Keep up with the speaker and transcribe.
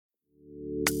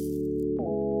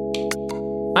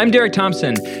I'm Derek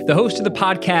Thompson, the host of the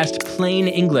podcast Plain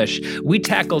English. We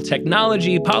tackle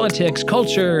technology, politics,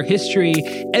 culture, history,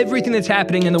 everything that's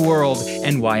happening in the world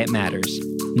and why it matters.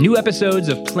 New episodes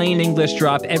of Plain English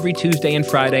drop every Tuesday and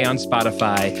Friday on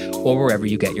Spotify or wherever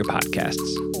you get your podcasts.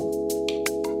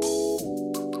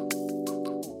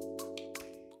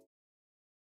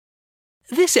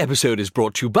 This episode is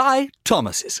brought to you by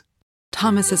Thomas's.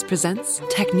 Thomas's presents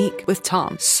Technique with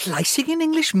Tom. Slicing an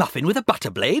English muffin with a butter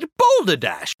blade? Boulder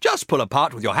Dash! Just pull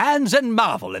apart with your hands and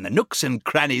marvel in the nooks and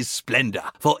crannies' splendor.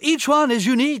 For each one is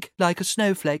unique, like a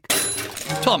snowflake.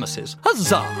 Thomas's,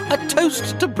 huzzah! A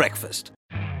toast to breakfast.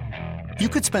 You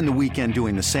could spend the weekend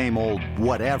doing the same old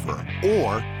whatever,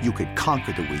 or you could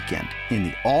conquer the weekend in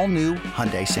the all-new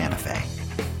Hyundai Santa Fe.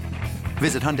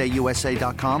 Visit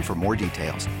HyundaiUSA.com for more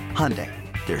details. Hyundai,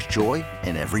 there's joy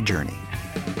in every journey.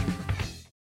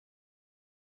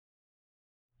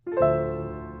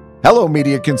 Hello,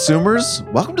 media consumers.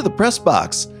 Welcome to the Press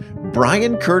Box.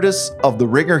 Brian Curtis of The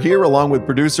Ringer here, along with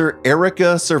producer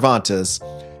Erica Cervantes.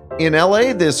 In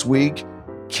LA this week,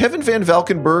 Kevin Van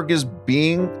Valkenburg is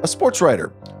being a sports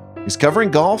writer. He's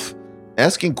covering golf,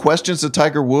 asking questions to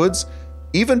Tiger Woods,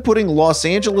 even putting Los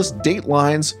Angeles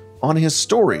datelines on his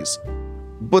stories.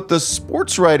 But the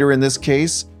sports writer in this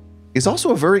case is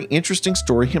also a very interesting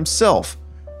story himself.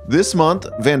 This month,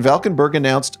 Van Valkenburg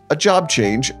announced a job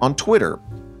change on Twitter.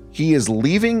 He is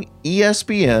leaving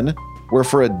ESPN, where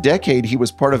for a decade he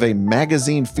was part of a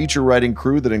magazine feature writing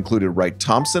crew that included Wright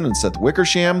Thompson and Seth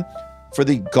Wickersham, for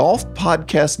the golf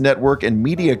podcast network and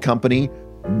media company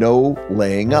No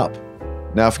Laying Up.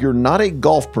 Now, if you're not a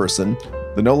golf person,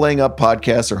 the No Laying Up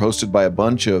podcasts are hosted by a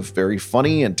bunch of very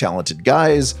funny and talented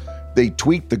guys. They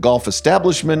tweak the golf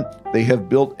establishment. They have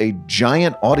built a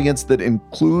giant audience that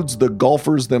includes the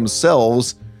golfers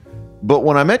themselves. But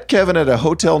when I met Kevin at a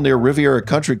hotel near Riviera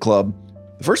Country Club,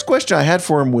 the first question I had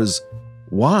for him was,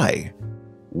 why?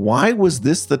 Why was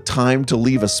this the time to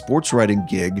leave a sports writing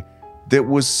gig that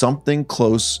was something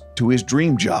close to his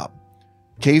dream job?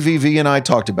 KVV and I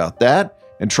talked about that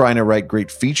and trying to write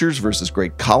great features versus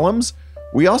great columns.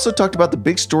 We also talked about the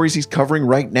big stories he's covering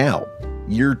right now.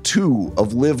 Year 2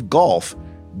 of LIV Golf,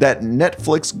 that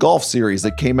Netflix golf series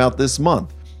that came out this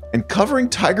month, and covering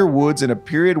Tiger Woods in a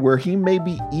period where he may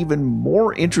be even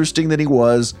more interesting than he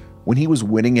was when he was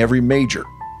winning every major.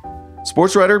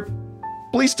 Sports writer,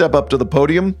 please step up to the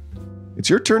podium. It's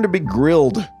your turn to be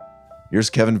grilled. Here's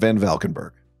Kevin Van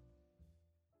Valkenburg.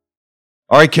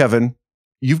 All right, Kevin,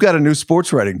 you've got a new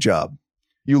sports writing job.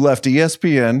 You left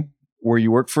ESPN, where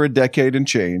you worked for a decade and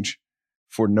change,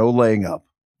 for No Laying Up.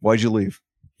 Why'd you leave?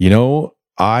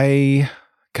 I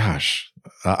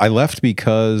left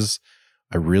because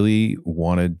I really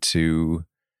wanted to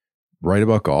write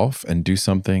about golf and do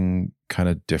something kind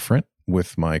of different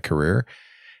with my career.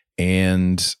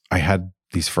 And I had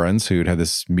these friends who'd had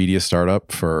this media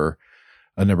startup for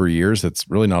a number of years. That's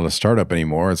really not a startup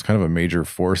anymore. It's kind of a major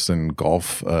force in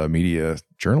golf media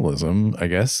journalism, I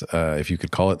guess, if you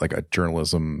could call it like a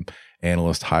journalism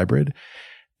analyst hybrid.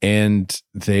 And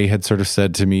they had sort of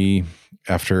said to me,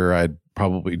 after I'd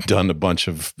probably done a bunch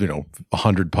of,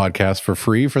 100 podcasts for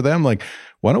free for them, like,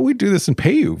 why don't we do this and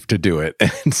pay you to do it?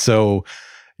 And so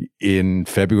in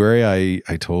February,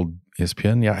 I told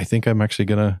ESPN, I think I'm actually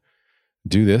going to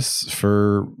do this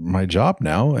for my job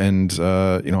now. And,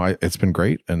 it's been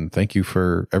great. And thank you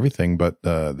for everything. But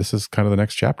this is kind of the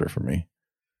next chapter for me.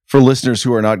 For listeners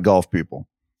who are not golf people,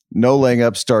 No Laying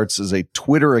Up starts as a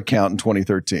Twitter account in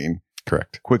 2013.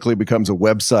 Correct. Quickly becomes a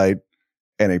website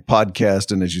and a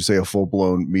podcast, and as you say, a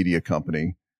full-blown media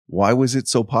company. Why was it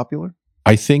so popular?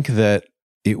 I think that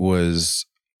it was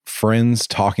friends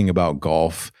talking about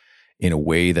golf in a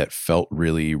way that felt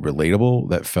really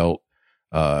relatable, that felt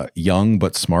young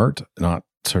but smart, not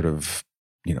sort of,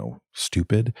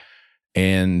 stupid.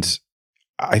 And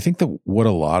I think that what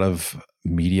a lot of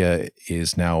media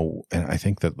is now, and I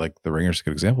think that like The Ringer's a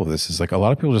good example of this, is like a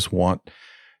lot of people just want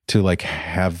to like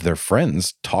have their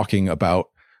friends talking about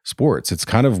sports. It's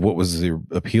kind of what was the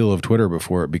appeal of Twitter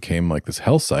before it became like this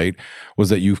hell site, was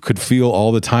that you could feel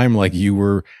all the time like you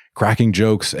were cracking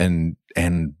jokes and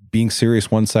being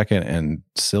serious one second and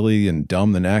silly and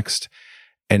dumb the next.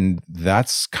 And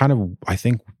that's kind of, I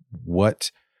think,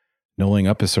 what No Laying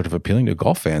Up is sort of appealing to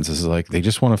golf fans, is like they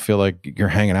just want to feel like you're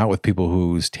hanging out with people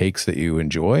whose takes that you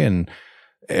enjoy. And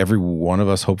every one of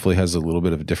us hopefully has a little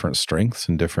bit of different strengths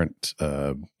and different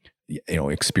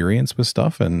experience with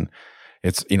stuff. And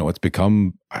it's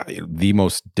become the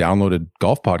most downloaded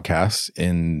golf podcast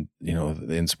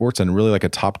in sports, and really like a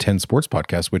top 10 sports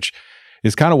podcast, which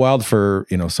is kind of wild for,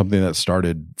 something that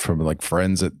started from like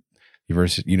friends at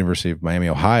University of Miami,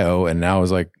 Ohio, and now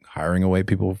is like hiring away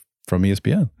people from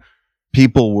ESPN.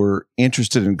 People were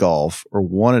interested in golf or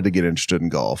wanted to get interested in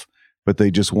golf, but they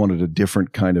just wanted a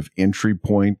different kind of entry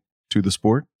point to the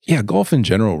sport. Yeah, golf in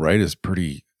general, right, is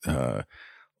pretty,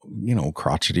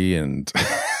 crotchety and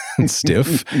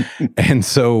stiff. And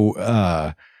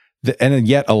so, and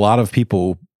yet a lot of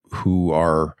people who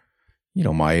are,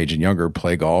 my age and younger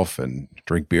play golf and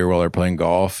drink beer while they're playing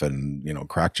golf and,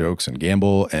 crack jokes and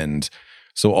gamble. And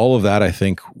so all of that, I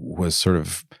think, was sort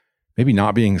of maybe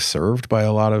not being served by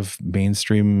a lot of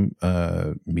mainstream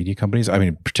media companies. I mean,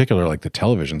 in particular, like the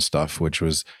television stuff, which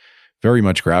was very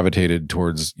much gravitated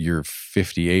towards you're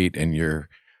 58 and you're,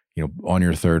 on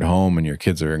your third home and your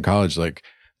kids are in college. Like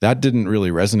that didn't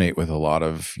really resonate with a lot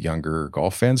of younger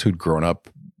golf fans who'd grown up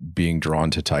being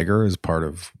drawn to Tiger as part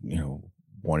of,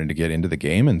 wanting to get into the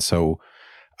game. And so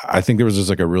I think there was just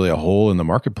like a hole in the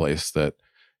marketplace that,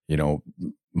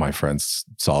 my friends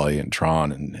Solly and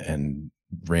Tron and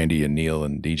Randy and Neil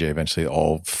and DJ eventually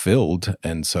all filled.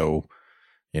 And so,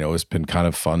 it's been kind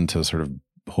of fun to sort of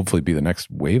hopefully be the next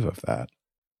wave of that.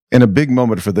 And a big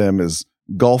moment for them is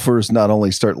golfers not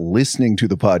only start listening to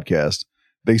the podcast,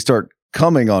 they start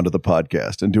coming onto the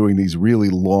podcast and doing these really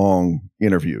long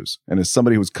interviews. And as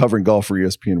somebody who was covering golf for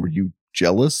ESPN, were you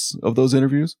jealous of those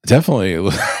interviews? Definitely a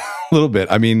little bit.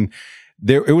 I mean,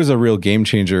 it was a real game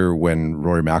changer when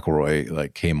Rory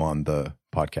McIlroy came on the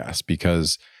podcast,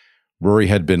 because Rory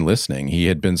had been listening. He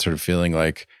had been sort of feeling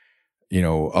like, a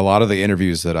lot of the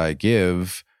interviews that I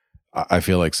give, I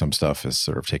feel like some stuff is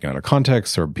sort of taken out of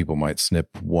context, or people might snip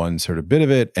one sort of bit of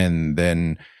it. And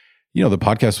then, the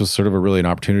podcast was sort of an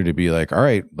opportunity to be like, all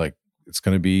right, like it's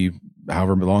going to be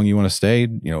however long you want to stay,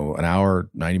 an hour,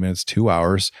 90 minutes, 2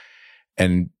 hours.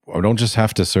 And I don't just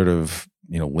have to sort of,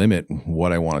 limit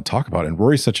what I want to talk about. And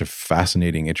Rory's such a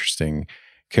fascinating, interesting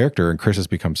character. And Chris has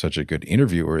become such a good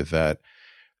interviewer that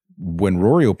when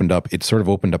Rory opened up, it sort of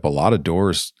opened up a lot of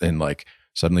doors. And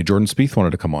suddenly Jordan Spieth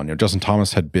wanted to come on. Justin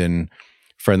Thomas had been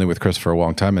friendly with Chris for a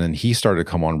long time, and then he started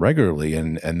to come on regularly.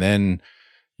 And then,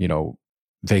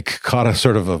 they caught a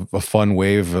sort of a fun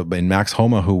wave in Max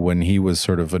Homa, who, when he was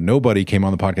sort of a nobody, came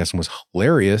on the podcast and was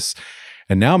hilarious.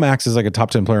 And now Max is like a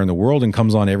top 10 player in the world and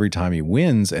comes on every time he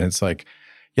wins. And it's like,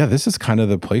 yeah, this is kind of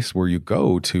the place where you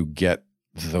go to get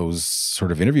those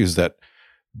sort of interviews that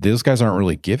those guys aren't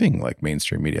really giving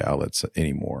mainstream media outlets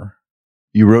anymore.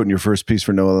 You wrote in your first piece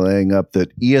for Noah Laying Up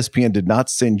that ESPN did not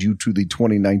send you to the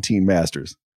 2019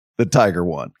 Masters, the Tiger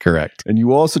won. Correct. And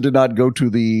you also did not go to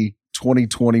the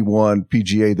 2021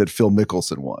 PGA that Phil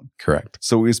Mickelson won. Correct.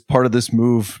 So is part of this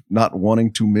move not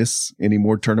wanting to miss any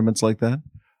more tournaments like that?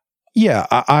 Yeah,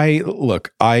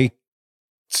 I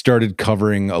started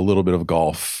covering a little bit of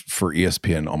golf for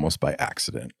ESPN almost by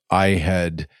accident.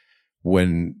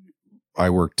 When I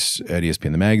worked at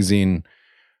ESPN, the magazine,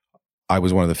 I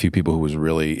was one of the few people who was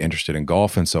really interested in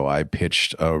golf. And so I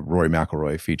pitched a Rory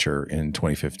McIlroy feature in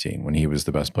 2015 when he was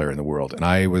the best player in the world. And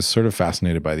I was sort of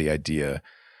fascinated by the idea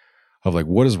of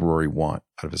what does Rory want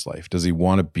out of his life? Does he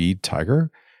want to be Tiger?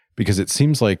 Because it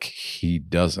seems like he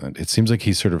doesn't. It seems like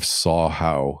he sort of saw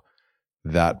how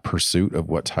that pursuit of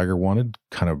what Tiger wanted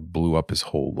kind of blew up his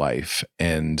whole life.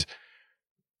 And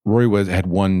Rory had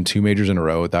won 2 majors in a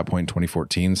row at that point in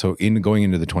 2014. So going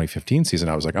into the 2015 season,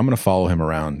 I was like, I'm going to follow him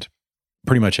around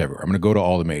pretty much everywhere. I'm going to go to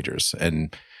all the majors.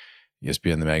 And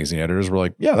ESPN, the magazine editors, were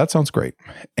like, yeah, that sounds great.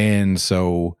 And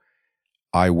so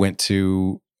I went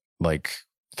to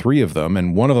 3 of them,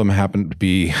 and one of them happened to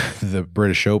be the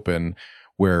British Open,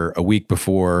 where a week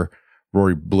before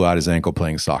Rory blew out his ankle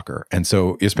playing soccer. And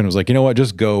so ESPN was like, you know what,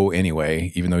 just go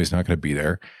anyway, even though he's not going to be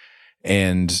there,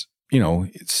 and,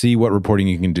 see what reporting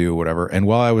you can do, whatever. And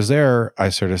while I was there, I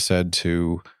sort of said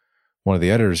to one of the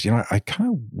editors, I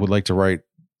kind of would like to write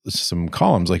some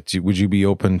columns. Would you be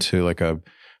open to a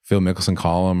Phil Mickelson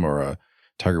column or a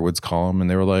Tiger Woods column? And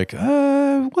they were like,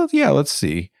 well, yeah, let's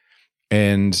see.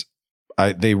 And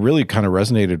they really kind of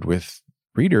resonated with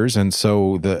readers. And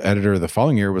so the editor the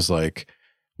following year was like,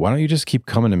 why don't you just keep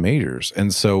coming to majors?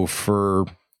 And so for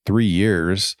 3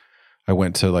 years, I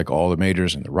went to all the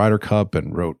majors and the Ryder Cup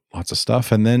and wrote lots of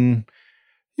stuff. And then,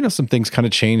 some things kind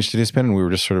of changed at ESPN, and we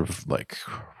were just sort of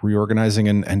reorganizing.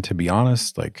 And to be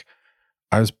honest,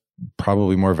 I was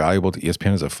probably more valuable to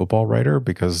ESPN as a football writer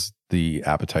because the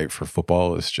appetite for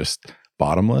football is just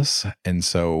bottomless. And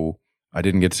so I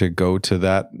didn't get to go to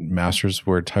that Masters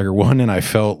where Tiger won. And I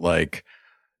felt like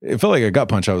a gut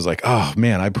punch. I was like, oh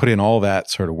man, I put in all that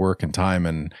sort of work and time,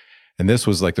 and this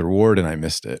was the reward, and I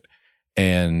missed it.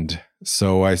 And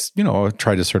so I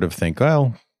tried to sort of think,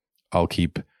 well, I'll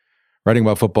keep writing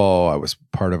about football. I was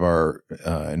part of our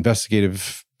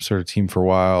investigative sort of team for a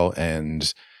while,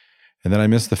 and And then I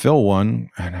missed the Phil one,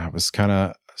 and I was kind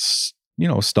of,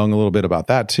 stung a little bit about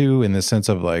that too, in the sense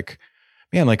of like,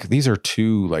 man, like these are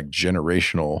two like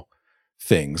generational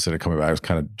things that are coming by. I was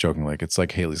kind of joking, like it's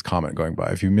like Halley's Comet going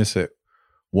by. If you miss it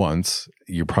once,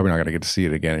 you're probably not going to get to see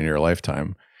it again in your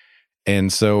lifetime.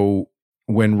 And so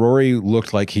when Rory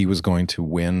looked like he was going to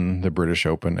win the British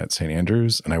Open at St.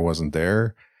 Andrews and I wasn't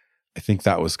there, I think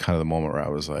that was kind of the moment where I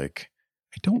was like,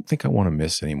 I don't think I want to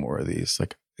miss any more of these.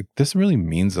 Like, this really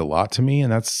means a lot to me.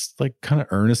 And that's like kind of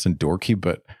earnest and dorky,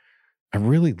 but I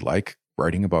really like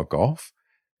writing about golf.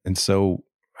 And so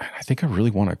I think I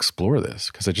really want to explore this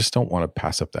because I just don't want to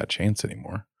pass up that chance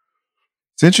anymore.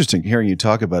 It's interesting hearing you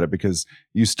talk about it because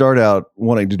you start out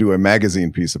wanting to do a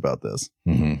magazine piece about this.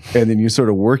 Mm-hmm. And then you sort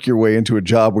of work your way into a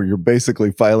job where you're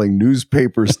basically filing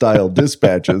newspaper style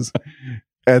dispatches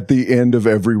at the end of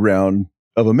every round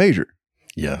of a major.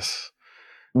 Yes.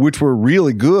 Which were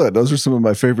really good. Those are some of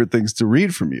my favorite things to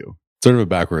read from you. Sort of a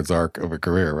backwards arc of a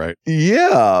career, right?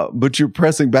 Yeah, but you're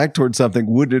pressing back towards something.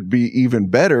 Would it be even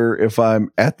better if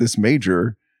I'm at this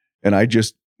major and I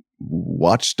just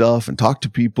watch stuff and talk to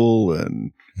people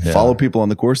and follow people on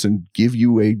the course and give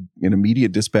you an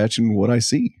immediate dispatch in what I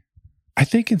see? I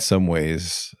think in some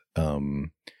ways,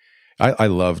 I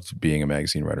loved being a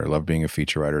magazine writer. I loved being a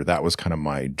feature writer. That was kind of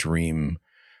my dream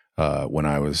when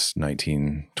I was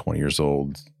 19, 20 years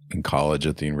old in college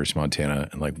at the University of Montana,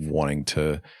 and like wanting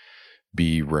to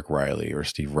be Rick Riley or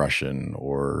Steve Rushin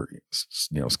or,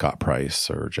 Scott Price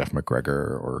or Jeff McGregor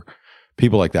or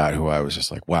people like that, who I was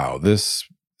just like, wow, this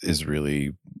is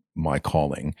really my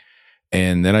calling.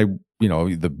 And then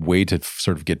the way to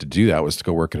sort of get to do that was to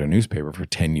go work at a newspaper for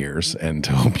 10 years and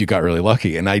to hope you got really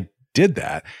lucky. And I did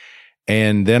that.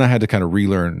 And then I had to kind of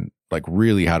relearn like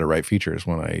really how to write features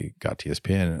when I got to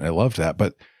ESPN, and I loved that.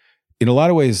 But in a lot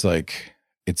of ways, like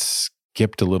it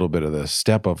skipped a little bit of the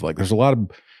step of like, there's a lot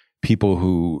of people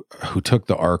who took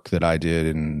the arc that I did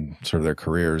in sort of their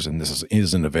careers, and this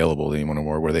isn't available to anyone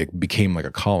anymore, where they became like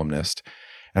a columnist.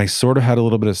 And I sort of had a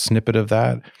little bit of snippet of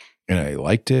that, and I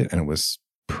liked it, and it was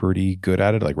pretty good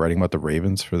at it, like writing about the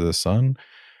Ravens for the Sun.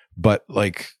 But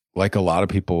like a lot of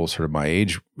people sort of my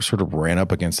age sort of ran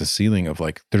up against the ceiling of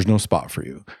like, there's no spot for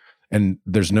you. And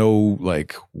there's no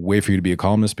like way for you to be a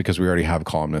columnist because we already have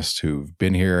columnists who've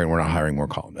been here and we're not hiring more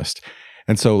columnists.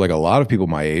 And so like a lot of people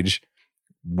my age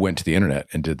went to the internet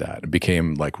and did that and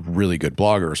became like really good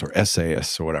bloggers or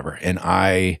essayists or whatever. And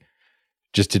I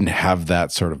just didn't have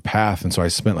that sort of path. And so I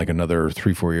spent like another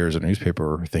 3-4 years in a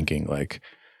newspaper thinking like,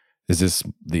 is this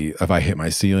if I hit my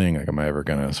ceiling, like, am I ever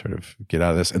going to sort of get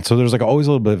out of this? And so there's like always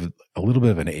a little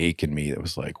bit of an ache in me that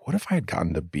was like, what if I had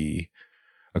gotten to be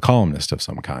a columnist of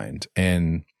some kind?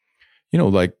 And,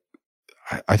 like,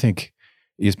 I think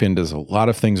ESPN does a lot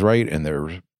of things right. And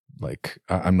they're like,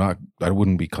 I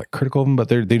wouldn't be critical of them, but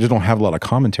they just don't have a lot of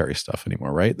commentary stuff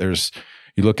anymore, right?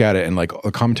 You look at it and like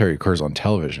a commentary occurs on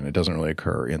television. It doesn't really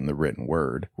occur in the written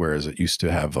word. Whereas it used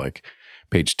to have like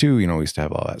Page 2, we used to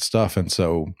have all that stuff. And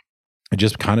so it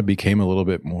just kind of became a little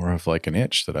bit more of like an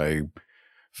itch that I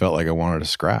felt like I wanted to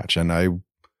scratch. And I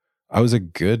was a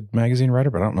good magazine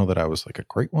writer, but I don't know that I was like a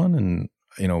great one. And,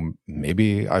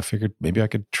 maybe I figured maybe I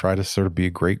could try to sort of be a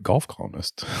great golf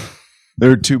columnist. There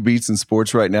are two beats in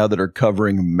sports right now that are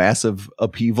covering massive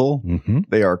upheaval. Mm-hmm.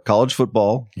 They are college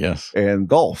football, yes, and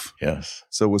golf, yes.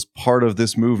 So was part of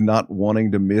this move not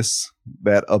wanting to miss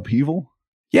that upheaval?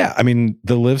 Yeah, I mean,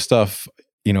 the LIV stuff,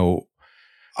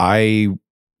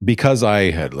 because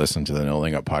I had listened to the No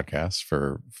Laying Up podcast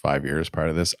for 5 years prior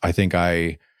to this, I think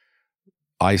I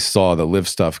saw the LIV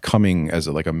stuff coming as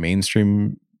like a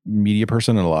mainstream media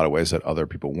person in a lot of ways that other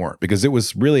people weren't, because it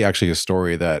was really actually a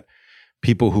story that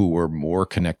people who were more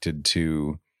connected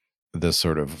to the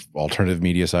sort of alternative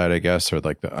media side, I guess, or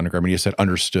like the underground media side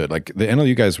understood. Like the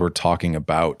NLU guys were talking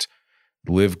about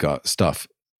LIV stuff,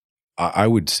 I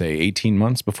would say 18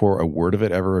 months before a word of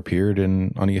it ever appeared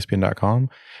on ESPN.com.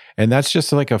 And that's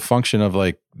just like a function of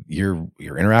like, you're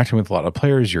interacting with a lot of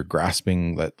players, you're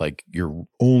grasping that like you're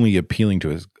only appealing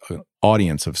to an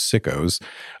audience of sickos,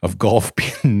 of golf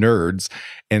nerds.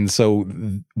 And so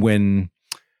when,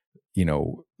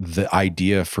 the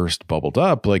idea first bubbled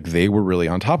up, like they were really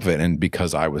on top of it. And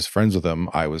because I was friends with them,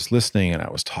 I was listening and I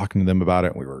was talking to them about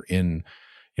it. We were in,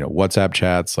 WhatsApp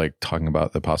chats, like talking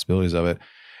about the possibilities of it.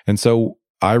 And so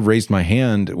I raised my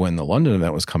hand when the London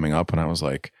event was coming up, and I was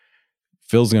like,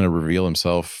 Phil's going to reveal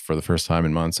himself for the first time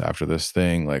in months after this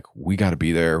thing. Like, we got to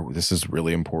be there. This is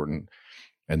really important.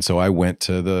 And so I went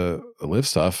to the LIV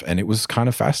stuff, and it was kind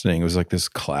of fascinating. It was like this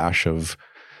clash of,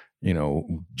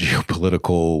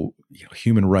 geopolitical,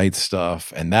 human rights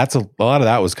stuff. And that's a lot of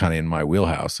that was kind of in my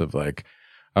wheelhouse of like,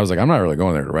 I was like, I'm not really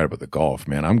going there to write about the golf,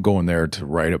 man. I'm going there to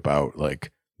write about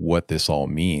like what this all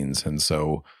means. And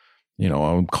so,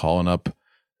 I'm calling up,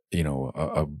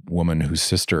 a woman whose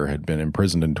sister had been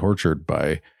imprisoned and tortured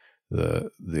by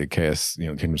the KS,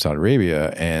 Kingdom of Saudi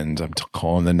Arabia. And I'm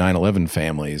calling the 9/11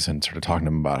 families and sort of talking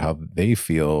to them about how they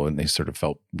feel. And they sort of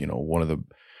felt, one of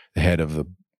the head of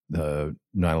the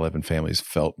 9/11 families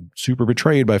felt super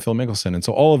betrayed by Phil Mickelson. And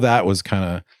so all of that was kind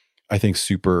of, I think,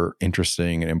 super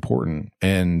interesting and important.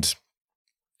 And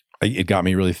it got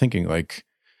me really thinking, like,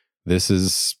 this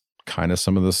is kind of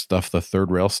some of the stuff, the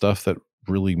third rail stuff that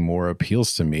really more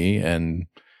appeals to me. And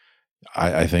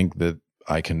I think that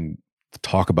I can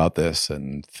talk about this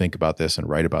and think about this and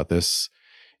write about this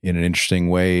in an interesting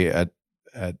way at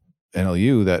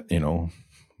NLU that,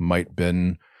 might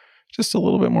been just a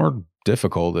little bit more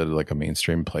difficult at like a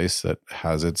mainstream place that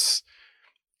has its,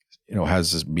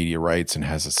 has its media rights and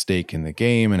has a stake in the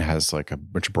game and has like a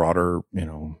much broader,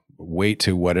 weight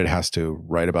to what it has to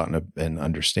write about and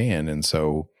understand. And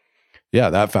so, yeah,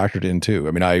 that factored in too.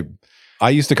 I mean, I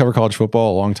used to cover college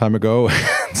football a long time ago.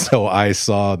 So I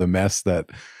saw the mess that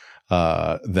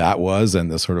that was and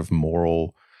the sort of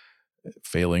moral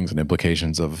failings and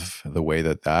implications of the way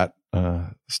that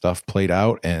stuff played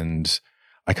out. And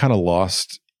I kind of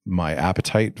lost my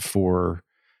appetite for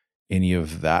any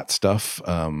of that stuff.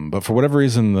 But for whatever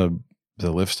reason,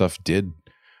 the LIV stuff did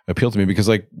appeal to me because,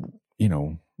 like,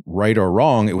 right or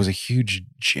wrong, it was a huge,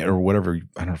 or whatever,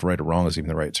 I don't know if right or wrong is even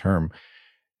the right term.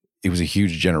 It was a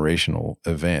huge generational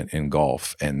event in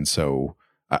golf. And so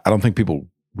I don't think people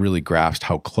really grasped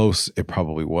how close it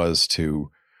probably was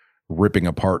to ripping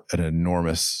apart an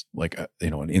enormous, like,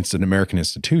 an American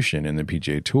institution in the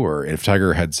PGA Tour. If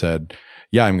Tiger had said,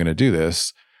 yeah, I'm going to do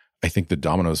this, I think the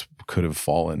dominoes could have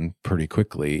fallen pretty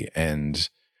quickly. And,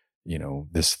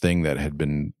 this thing that had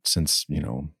been since,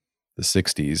 the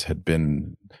 60s had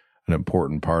been an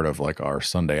important part of like our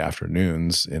Sunday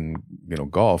afternoons in,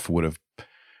 golf would have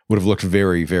looked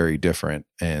very, very different.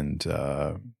 And,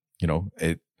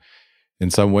 it, in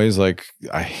some ways, like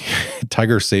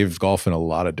Tiger saved golf in a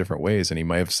lot of different ways. And he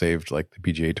might have saved like the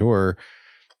PGA Tour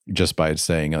just by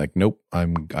saying like, nope,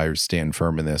 I stand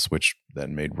firm in this, which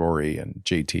then made Rory and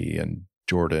JT and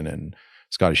Jordan and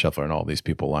Scotty Scheffler and all these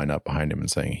people line up behind him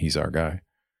and saying he's our guy.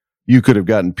 You could have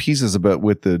gotten pieces about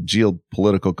with the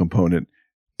geopolitical component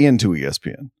into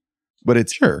ESPN, but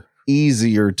it's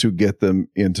easier to get them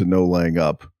into no laying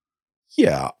up.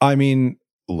 Yeah. I mean,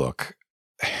 look,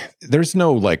 there's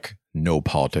no like no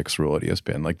politics rule at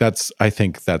ESPN. Like I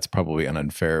think that's probably an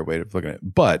unfair way of looking at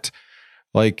it. But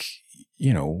like,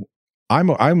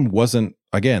 I wasn't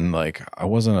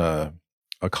a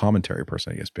commentary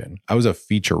person at ESPN. I was a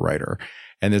feature writer.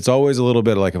 And it's always a little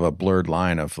bit like of a blurred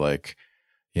line of like,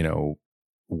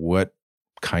 what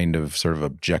kind of sort of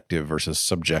objective versus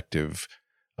subjective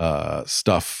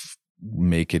stuff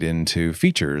make it into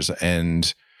features.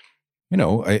 And,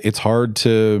 it's hard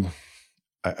to,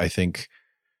 I think,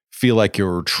 feel like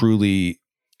you're truly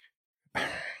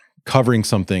covering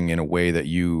something in a way that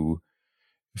you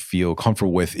feel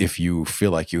comfortable with if you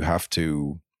feel like you have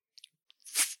to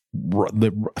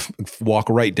walk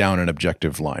right down an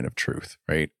objective line of truth,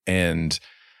 right? And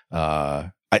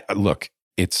look,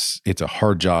 it's a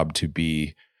hard job to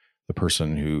be the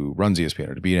person who runs ESPN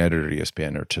or to be an editor at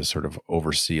ESPN or to sort of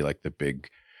oversee like the big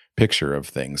picture of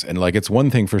things. And like, it's one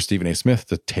thing for Stephen A. Smith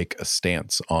to take a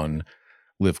stance on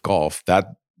LIV golf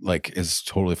that like is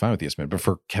totally fine with ESPN, but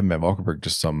for Kevin Van Valkenburg,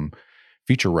 just some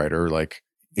feature writer, like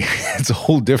it's a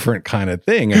whole different kind of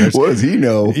thing. And what does he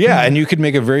know? Yeah. And you could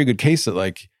make a very good case that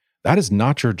like, that is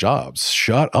not your job.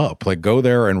 Shut up. Like go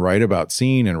there and write about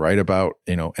scene and write about,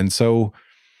 and so,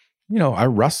 I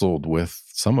wrestled with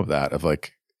some of that of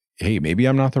like, hey, maybe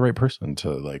I'm not the right person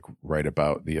to like write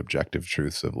about the objective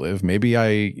truths of LIV. Maybe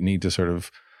I need to sort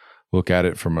of look at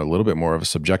it from a little bit more of a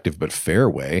subjective but fair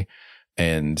way.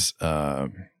 And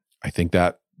I think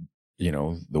that,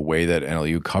 the way that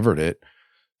NLU covered it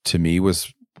to me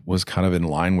was kind of in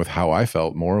line with how I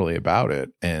felt morally about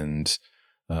it. And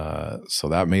so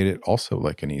that made it also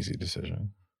like an easy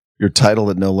decision. Your title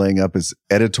at No Laying Up is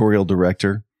editorial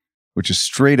director, which is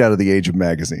straight out of the age of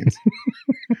magazines.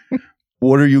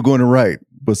 What are you going to write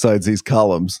besides these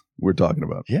columns we're talking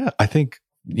about? Yeah, I think,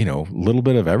 a little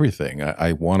bit of everything.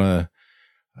 I want to,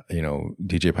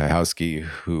 DJ Piehowski,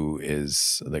 who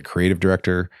is the creative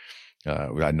director.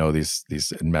 I know these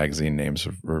magazine names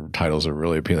or titles are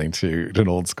really appealing to an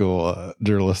old school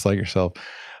journalist like yourself.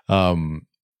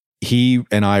 He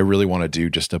and I really want to do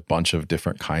just a bunch of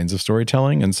different kinds of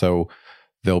storytelling. And so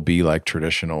there'll be like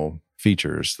traditional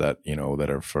features that, that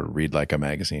are for read like a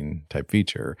magazine type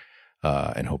feature.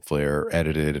 and hopefully are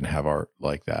edited and have art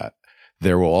like that.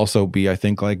 There will also be, I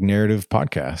think, like narrative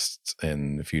podcasts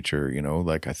in the future.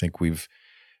 Like I think we've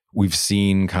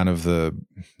seen kind of the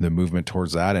movement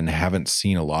towards that, and haven't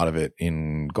seen a lot of it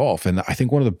in golf. And I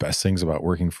think one of the best things about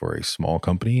working for a small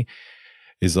company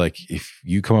is like, if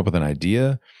you come up with an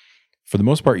idea, for the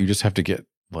most part, you just have to get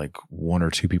like one or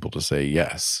two people to say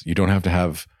yes. You don't have to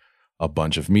have a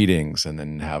bunch of meetings and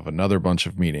then have another bunch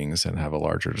of meetings and have a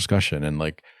larger discussion. And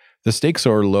like the stakes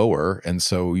are lower. And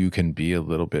so you can be a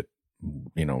little bit,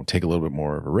 take a little bit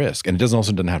more of a risk. And it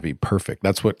doesn't have to be perfect.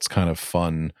 That's what's kind of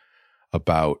fun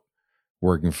about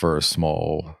working for a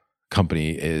small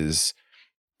company, is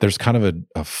there's kind of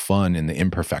a fun in the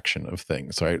imperfection of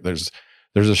things, right? There's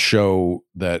a show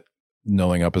that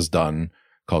Knowing Up has done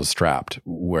called Strapped,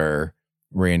 where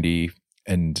Randy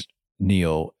and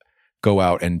Neil go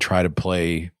out and try to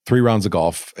play 3 rounds of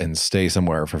golf and stay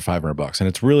somewhere for $500. And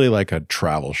it's really like a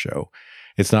travel show.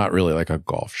 It's not really like a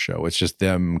golf show. It's just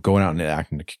them going out and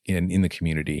acting in the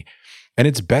community. And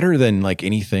it's better than like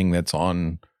anything that's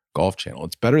on Golf Channel.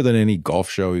 It's better than any golf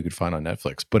show you could find on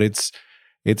Netflix. But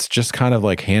it's just kind of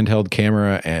like handheld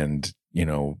camera and,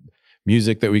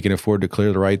 music that we can afford to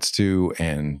clear the rights to,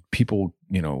 and people,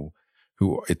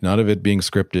 none of it being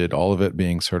scripted, all of it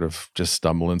being sort of just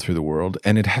stumbling through the world.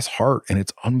 And it has heart, and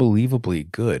it's unbelievably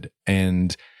good.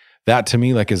 And that to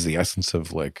me, like, is the essence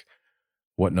of like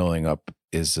what Knowing Up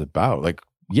is about. Like,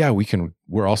 yeah,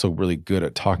 we're also really good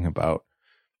at talking about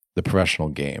the professional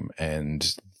game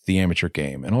and the amateur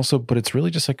game. And also, but it's really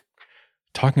just like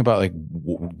talking about like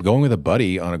going with a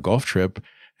buddy on a golf trip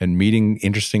and meeting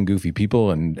interesting, goofy people,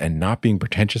 and not being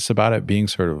pretentious about it, being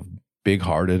sort of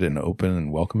big-hearted and open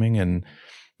and welcoming. And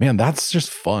man, that's just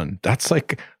fun. That's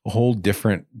like a whole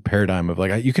different paradigm of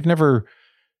like, you could never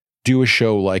do a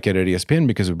show like it at ESPN,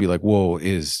 because it would be like, whoa,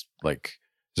 is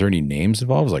there any names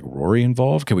involved? Is like Rory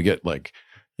involved? Can we get like,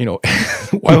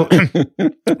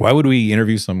 why would we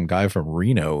interview some guy from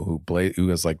Reno who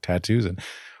has like tattoos, and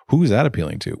who is that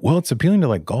appealing to? Well, it's appealing to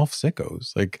like golf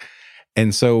sickos. Like,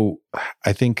 and so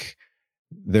I think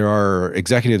there are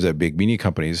executives at big media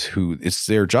companies who it's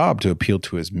their job to appeal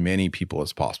to as many people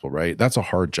as possible, right? That's a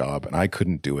hard job, and I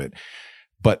couldn't do it.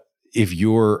 But if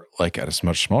you're like at a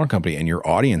much smaller company and your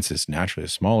audience is naturally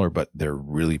smaller, but they're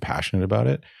really passionate about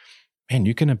it, man,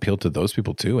 you can appeal to those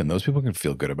people too. And those people can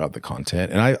feel good about the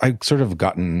content. And I sort of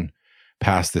gotten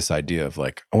past this idea of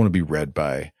like, I want to be read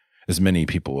by as many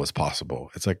people as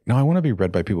possible. It's like, no, I want to be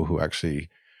read by people who actually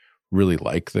really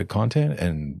like the content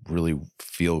and really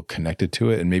feel connected to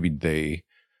it. And maybe they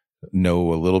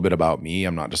know a little bit about me.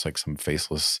 I'm not just like some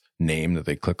faceless name that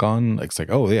they click on. Like, it's like,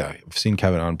 oh yeah, I've seen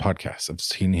Kevin on podcasts. I've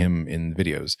seen him in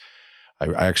videos. I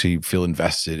actually feel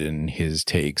invested in his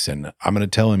takes, and I'm going to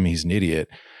tell him he's an idiot,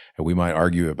 and we might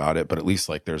argue about it, but at least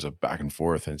like there's a back and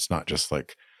forth, and it's not just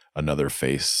like another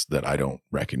face that I don't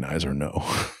recognize or know.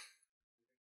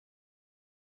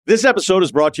 This episode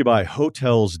is brought to you by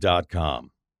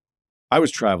Hotels.com. I was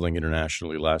traveling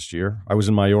internationally last year. I was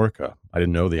in Mallorca. I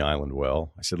didn't know the island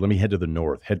well. I said, let me head to the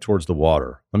north, head towards the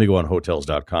water. Let me go on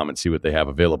Hotels.com and see what they have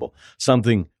available.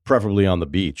 Something preferably on the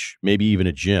beach, maybe even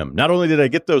a gym. Not only did I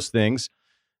get those things,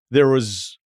 there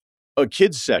was a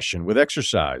kids session with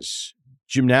exercise,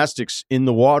 gymnastics in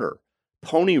the water,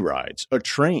 pony rides, a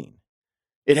train.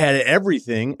 It had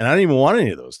everything, and I didn't even want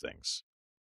any of those things.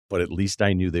 But at least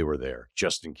I knew they were there,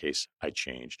 just in case I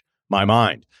changed my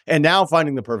mind. And now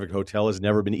finding the perfect hotel has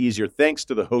never been easier thanks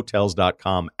to the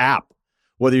Hotels.com app.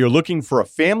 Whether you're looking for a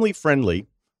family-friendly,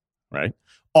 right,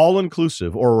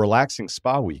 all-inclusive or a relaxing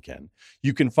spa weekend,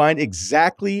 you can find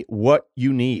exactly what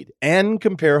you need and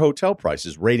compare hotel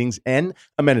prices, ratings, and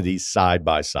amenities side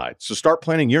by side. So start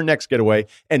planning your next getaway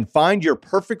and find your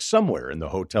perfect somewhere in the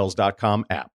Hotels.com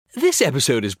app. This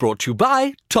episode is brought to you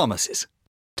by Thomas's.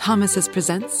 Thomas's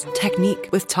presents Technique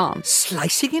with Tom.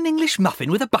 Slicing an English muffin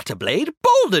with a butter blade?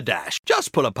 Boulder Dash!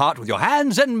 Just pull apart with your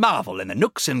hands and marvel in the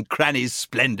nooks and crannies'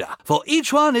 splendor. For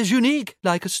each one is unique,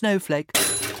 like a snowflake.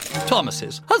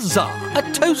 Thomas's, huzzah!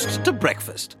 A toast to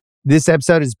breakfast. This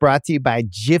episode is brought to you by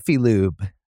Jiffy Lube.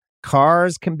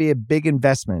 Cars can be a big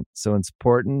investment, so it's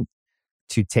important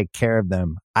to take care of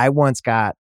them. I once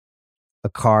got a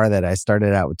car that I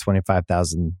started out with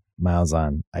 25,000 miles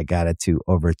on. I got it to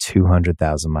over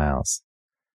 200,000 miles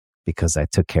because I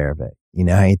took care of it. You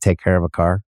know how you take care of a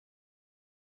car?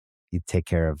 You take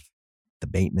care of the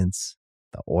maintenance,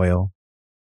 the oil,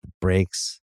 the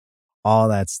brakes, all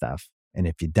that stuff. And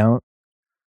if you don't,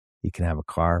 you can have a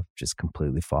car just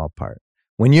completely fall apart.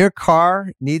 When your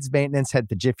car needs maintenance, head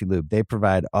to Jiffy Lube. They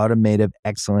provide automotive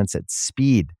excellence at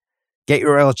speed. Get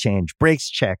your oil change, brakes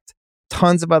checked,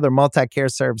 tons of other multi-care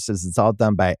services. It's all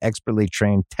done by expertly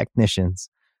trained technicians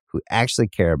who actually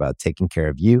care about taking care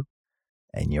of you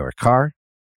and your car.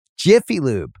 Jiffy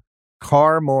Lube,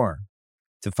 car more.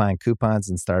 To find coupons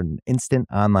and start an instant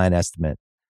online estimate,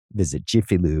 visit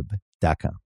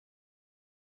jiffylube.com.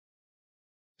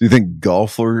 Do you think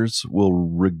golfers will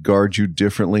regard you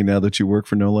differently now that you work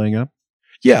for No Laying Up?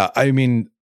 Yeah, I mean,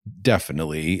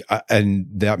 definitely. And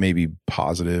that may be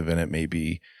positive and it may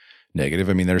be negative.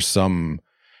 I mean, there's some,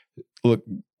 look,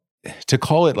 to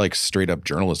call it like straight up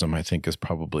journalism, I think is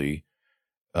probably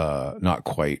not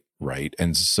quite right.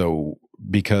 And so,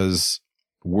 because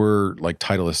we're like,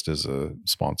 Titleist is a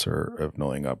sponsor of No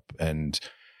Laying Up, and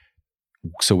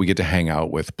so we get to hang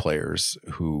out with players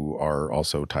who are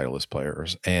also Titleist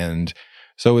players. And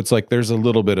so it's like there's a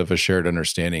little bit of a shared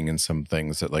understanding in some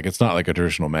things that, like, it's not like a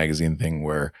traditional magazine thing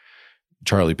where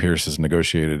Charlie Pierce has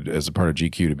negotiated as a part of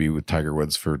GQ to be with Tiger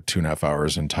Woods for 2.5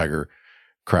 hours, and Tiger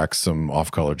cracks some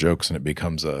off-color jokes and it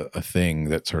becomes a thing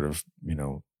that sort of, you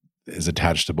know, is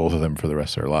attached to both of them for the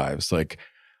rest of their lives. Like,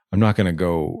 I'm not going to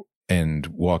go and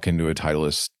walk into a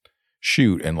Titleist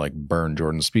shoot and like burn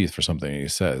Jordan Spieth for something he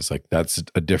says. Like, that's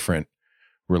a different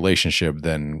relationship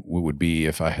than what would be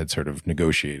if I had sort of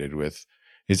negotiated with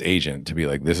his agent to be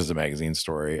like, this is a magazine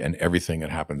story and everything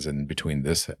that happens in between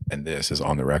this and this is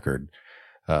on the record.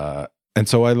 And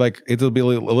so I like, it'll be a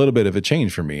little bit of a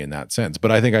change for me in that sense,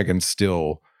 but I think I can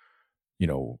still, you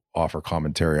know, offer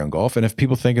commentary on golf. And if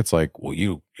people think it's like,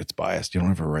 well, it's biased, you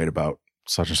don't ever write about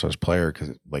such and such player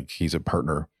because like he's a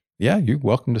partner. Yeah, you're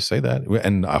welcome to say that.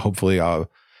 And hopefully I'll,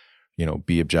 you know,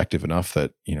 be objective enough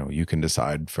that, you know, you can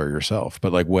decide for yourself.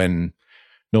 But like when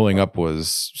No Laying Up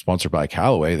was sponsored by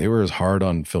Callaway, they were as hard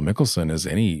on Phil Mickelson as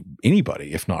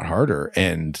anybody, if not harder.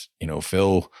 And, you know,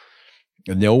 Phil,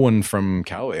 no one from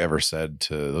Callaway ever said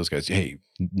to those guys, hey,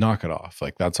 knock it off.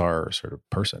 Like, that's our sort of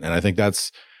person. And I think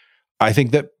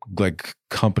that like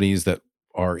companies that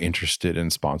are interested in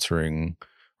sponsoring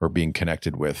or being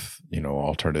connected with, you know,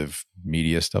 alternative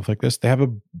media stuff like this, they have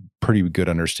a pretty good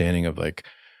understanding of like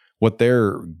what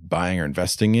they're buying or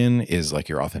investing in is like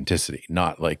your authenticity,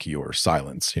 not like your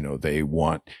silence. You know, they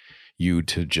want you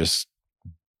to just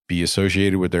be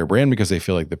associated with their brand because they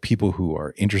feel like the people who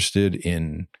are interested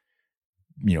in,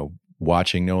 you know,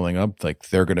 watching No Laying Up, like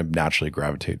they're going to naturally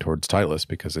gravitate towards Titleist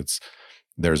because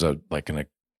there's an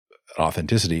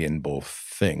authenticity in both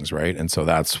things, right? And so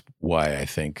that's why I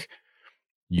think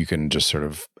you can just sort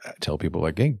of tell people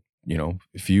like, hey, you know,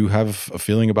 if you have a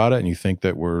feeling about it and you think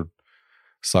that we're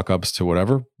suck ups to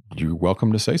whatever, you're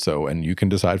welcome to say so, and you can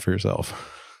decide for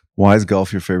yourself. Why is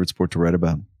golf your favorite sport to write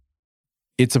about?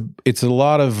 It's a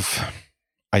lot of,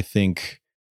 I think,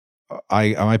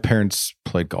 my parents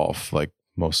played golf like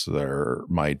most of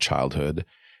my childhood,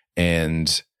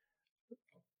 and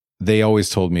they always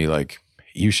told me like,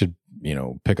 you should, you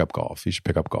know, pick up golf. You should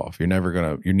pick up golf. Your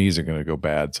knees are going to go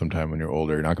bad sometime when you're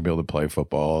older. You're not going to be able to play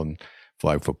football and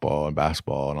flag football and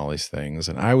basketball and all these things.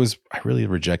 And I really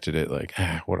rejected it. Like,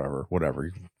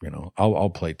 whatever, you know, I'll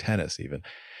play tennis even.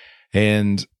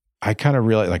 And I kind of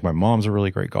realized like my mom's a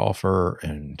really great golfer.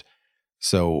 And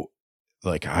so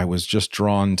like, I was just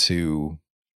drawn to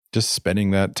just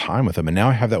spending that time with them. And now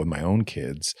I have that with my own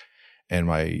kids, and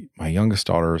my youngest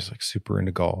daughter is like super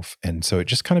into golf. And so it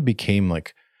just kind of became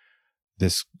like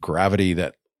this gravity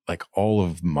that like all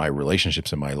of my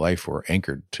relationships in my life were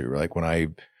anchored to. Like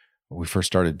when we first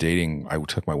started dating, I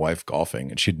took my wife golfing,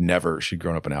 and she'd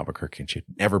grown up in Albuquerque and she'd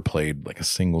never played like a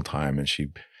single time. And she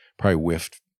probably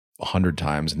whiffed 100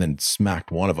 times and then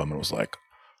smacked one of them and was like,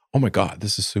 oh my God,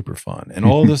 this is super fun. And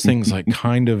all those things like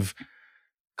kind of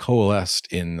coalesced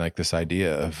in like this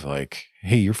idea of like,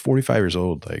 hey, you're 45 years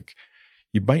old. Like,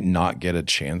 you might not get a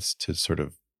chance to sort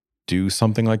of do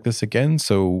something like this again.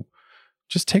 So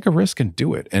just take a risk and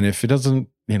do it. And if it doesn't,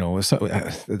 you know,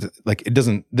 like it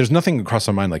doesn't, there's nothing across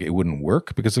our mind like it wouldn't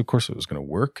work, because of course it was going to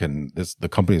work. And the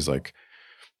company's like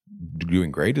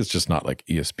doing great. It's just not like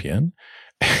ESPN.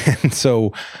 And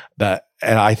so and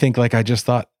I think like, I just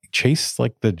thought, chase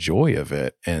like the joy of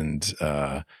it, and,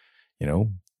 you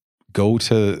know, go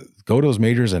to those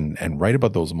majors and write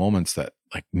about those moments that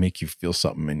like make you feel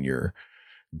something in your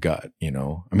gut, you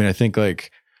know? I mean, I think like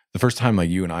the first time like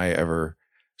you and I ever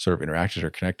sort of interacted or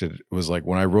connected was like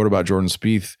when I wrote about Jordan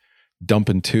Spieth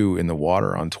dumping 2 in the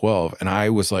water on 12. And I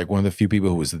was like one of the few people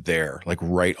who was there, like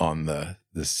right on the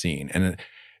scene. And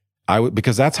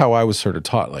because that's how I was sort of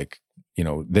taught, like, you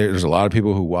know, there's a lot of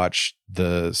people who watch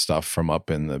the stuff from up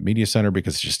in the media center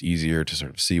because it's just easier to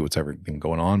sort of see what's everything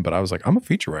going on. But I was like, I'm a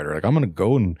feature writer. Like, I'm going to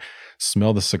go and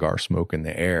smell the cigar smoke in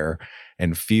the air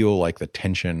and feel like the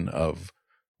tension of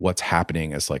what's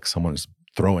happening as like someone's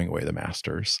throwing away the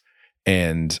Masters.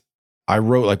 And I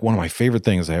wrote like one of my favorite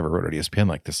things I ever wrote at ESPN,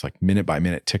 like this like minute by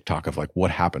minute TikTok of like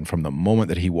what happened from the moment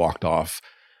that he walked off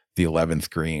the 11th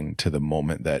green to the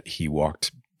moment that he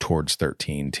walked towards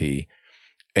 13T.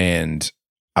 And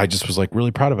I just was like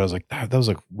really proud of it. I was like, that was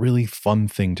a really fun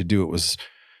thing to do. It was,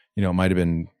 you know, it might've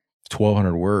been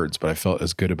 1,200 words, but I felt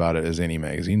as good about it as any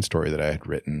magazine story that I had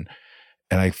written.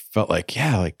 And I felt like,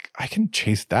 yeah, like I can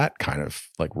chase that kind of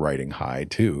like writing high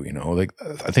too, you know, like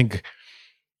I think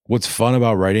what's fun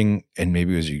about writing, and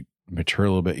maybe as you mature a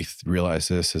little bit, you realize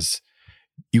this, is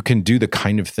you can do the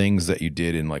kind of things that you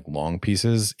did in like long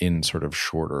pieces in sort of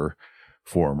shorter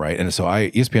form, right? And so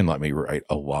ESPN let me write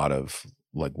a lot of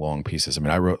like long pieces. I mean,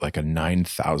 I wrote like a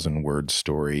 9,000 word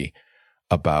story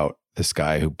about this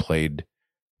guy who played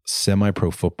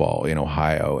semi-pro football in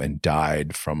Ohio and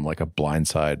died from like a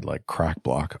blindside like crack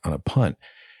block on a punt.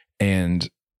 And,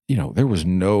 you know, there was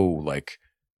no like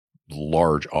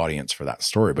large audience for that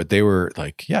story, but they were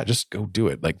like, yeah, just go do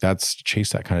it. Like that's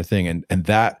chase that kind of thing. And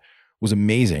that was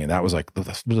amazing. And that was like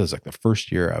the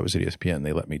first year I was at ESPN,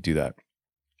 they let me do that.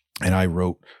 And I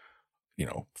wrote, you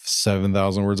know,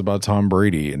 7,000 words about Tom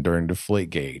Brady and during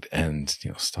Deflategate, and,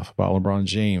 you know, stuff about LeBron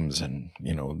James and,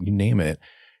 you know, you name it,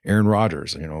 Aaron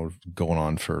Rodgers, you know, going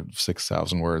on for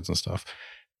 6,000 words and stuff.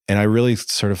 And I really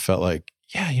sort of felt like,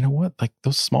 yeah, you know what, like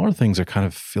those smaller things are kind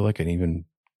of feel like an even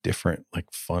different,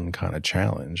 like fun kind of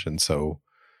challenge. And so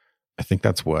I think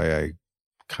that's why I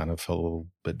kind of felt a little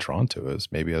bit drawn to it. Is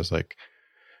maybe I was like,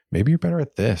 maybe you're better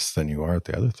at this than you are at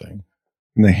the other thing.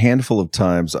 In the handful of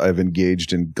times I've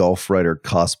engaged in golf writer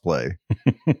cosplay,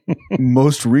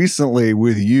 most recently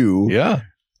with you, yeah,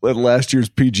 at last year's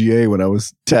PGA when I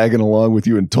was tagging along with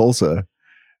you in Tulsa,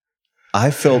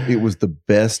 I felt it was the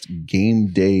best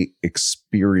game day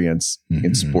experience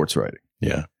in sports writing.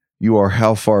 Yeah. You are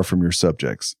how far from your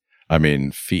subjects? I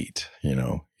mean, feet, you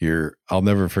know, I'll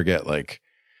never forget, like,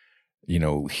 you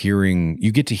know,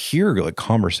 you get to hear like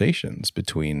conversations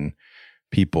between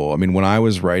people. I mean, when I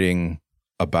was writing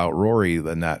about Rory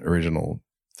and that original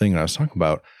thing that I was talking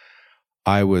about,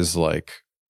 I was like,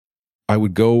 I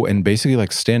would go and basically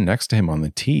like stand next to him on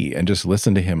the tee and just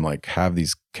listen to him like have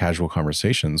these casual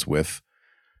conversations with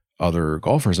other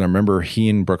golfers. And I remember he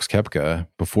and Brooks Koepka,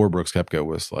 before Brooks Koepka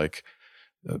was like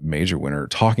a major winner,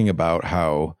 talking about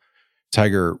how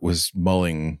Tiger was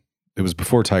mulling. It was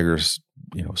before Tiger's,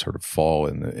 you know, sort of fall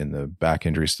in the back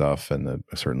injury stuff, and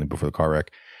certainly before the car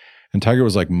wreck. And Tiger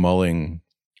was like mulling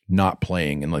not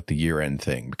playing in like the year end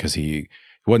thing because he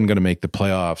wasn't going to make the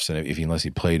playoffs, and unless he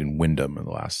played in Wyndham in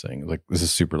the last thing. Like this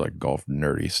is super like golf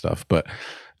nerdy stuff, but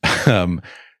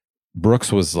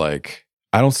Brooks was like,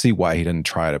 I don't see why he didn't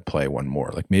try to play one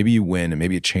more. Like maybe you win and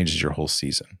maybe it changes your whole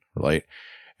season, right?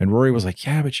 And Rory was like,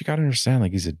 yeah, but you got to understand,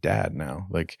 like he's a dad now.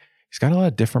 Like he's got a lot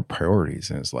of different priorities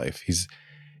in his life.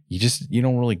 You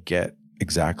don't really get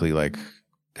exactly like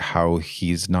how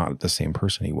he's not the same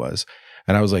person he was.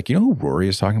 And I was like, you know who Rory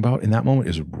is talking about in that moment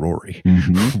is Rory.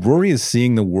 Mm-hmm. Rory is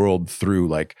seeing the world through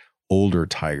like older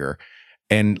Tiger.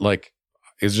 And like,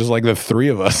 it's just like the three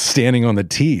of us standing on the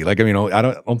tee. Like, I mean, I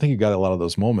don't think you got a lot of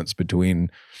those moments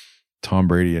between Tom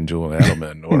Brady and Julian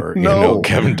Edelman or, you know,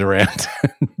 Kevin Durant,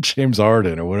 and James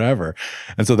Harden or whatever.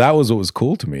 And so that was what was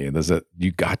cool to me, is that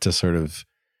you got to sort of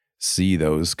see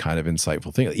those kind of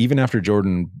insightful things. Even after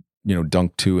Jordan, you know,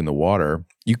 dunked 2 in the water,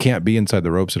 you can't be inside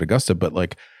the ropes at Augusta, but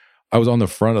like, I was on the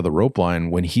front of the rope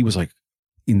line when he was like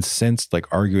incensed, like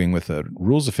arguing with a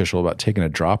rules official about taking a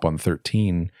drop on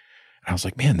 13. And I was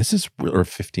like, man, or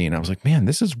 15. I was like, man,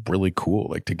 this is really cool.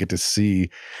 Like to get to see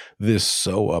this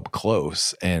so up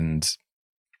close. And,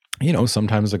 you know,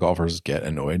 sometimes the golfers get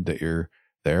annoyed that you're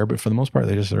there, but for the most part,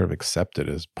 they just sort of accept it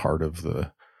as part of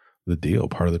the deal,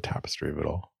 part of the tapestry of it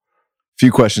all. A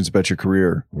few questions about your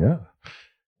career. Yeah.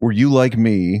 Were you like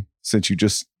me, since you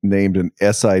just named an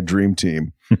SI dream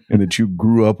team, and that you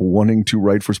grew up wanting to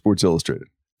write for Sports Illustrated?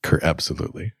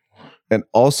 Absolutely. And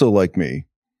also like me,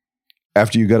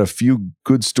 after you got a few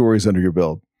good stories under your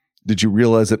belt, did you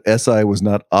realize that SI was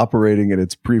not operating in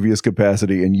its previous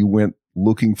capacity and you went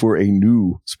looking for a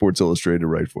new Sports Illustrated to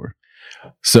write for?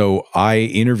 So I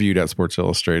interviewed at Sports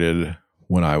Illustrated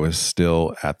when I was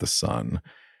still at the Sun,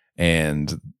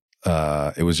 and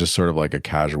it was just sort of like a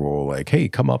casual, like, hey,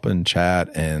 come up and chat.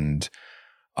 And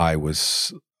I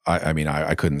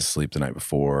couldn't sleep the night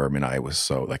before. I mean, I was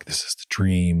so like, this is the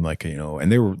dream, like, you know,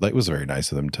 and they were like, it was very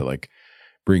nice of them to like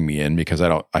bring me in, because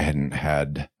I'd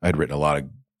written a lot of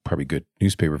probably good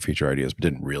newspaper feature ideas, but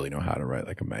didn't really know how to write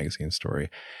like a magazine story.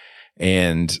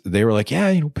 And they were like, yeah,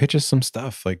 you know, pitch us some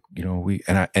stuff. Like, you know,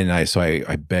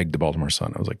 I begged the Baltimore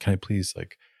Sun. I was like, can I please,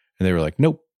 like, and they were like,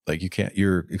 nope, like you can't,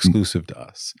 you're exclusive to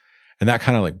us. And that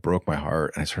kind of like broke my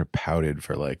heart. And I sort of pouted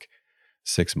for like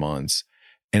 6 months.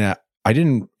 And I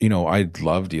didn't, I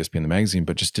loved ESPN the magazine,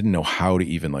 but just didn't know how to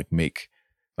even like make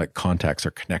like contacts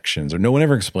or connections, or no one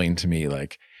ever explained to me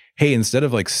like, hey, instead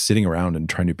of like sitting around and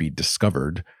trying to be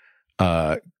discovered,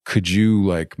 could you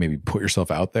like maybe put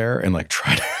yourself out there and like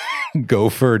try to go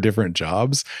for different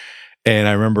jobs? And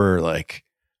I remember like,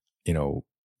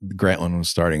 Grantland was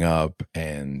starting up,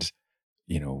 and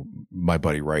my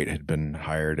buddy Wright had been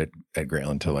hired at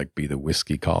Grantland to like be the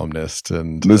whiskey columnist.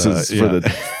 And this is for the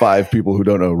 5 people who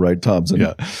don't know Wright Thompson.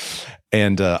 Yeah.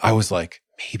 And I was like,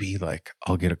 maybe like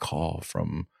I'll get a call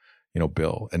from,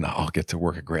 Bill, and I'll get to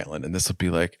work at Grantland, and this will be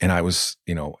like, and I was,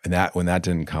 and that when that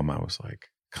didn't come, I was like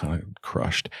kind of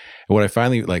crushed. And when I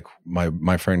finally, like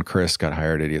my friend Chris got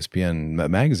hired at ESPN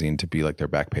magazine to be like their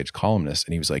back page columnist,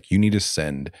 and he was like, you need to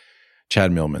send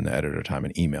Chad Millman, the editor at the time,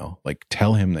 an email, like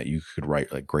tell him that you could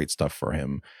write like great stuff for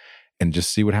him and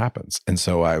just see what happens. And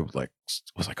so I was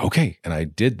like, okay. And I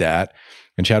did that.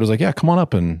 And Chad was like, yeah, come on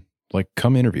up and like,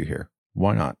 come interview here.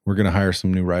 Why not? We're going to hire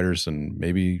some new writers, and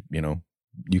maybe,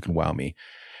 you can wow me.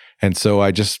 And so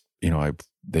I just,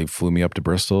 they flew me up to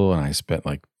Bristol, and I spent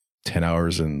like 10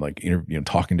 hours and like,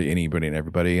 talking to anybody and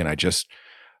everybody. And I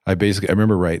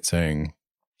remember Wright saying,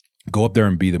 go up there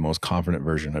and be the most confident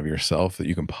version of yourself that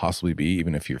you can possibly be,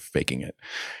 even if you're faking it.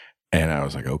 And I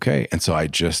was like, okay. And so I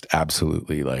just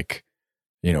absolutely like,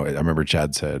 I remember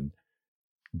Chad said,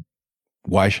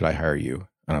 why should I hire you?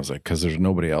 And I was like, because there's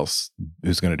nobody else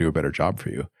who's going to do a better job for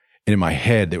you. And in my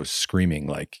head, it was screaming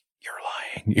like, you're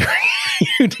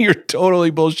lying. You're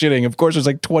totally bullshitting. Of course, there's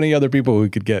like 20 other people who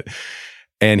could get.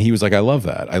 And he was like, I love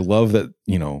that. I love that,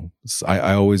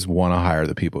 I always want to hire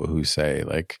the people who say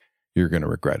like, you're going to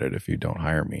regret it if you don't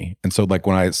hire me. And so like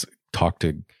when I talk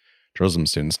to journalism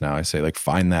students now, I say like,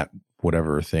 find that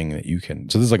whatever thing that you can.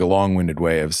 So this is like a long-winded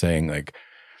way of saying like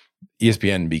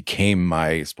ESPN became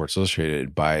my Sports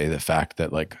Illustrated by the fact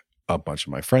that like a bunch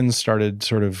of my friends started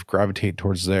sort of gravitate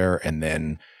towards there. And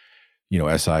then,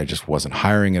 SI just wasn't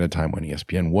hiring at a time when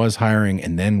ESPN was hiring.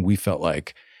 And then we felt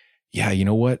like, yeah, you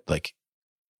know what? Like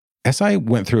SI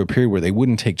went through a period where they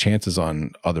wouldn't take chances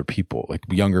on other people, like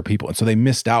younger people. And so they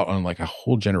missed out on like a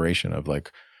whole generation of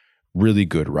like really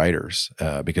good writers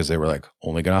because they were like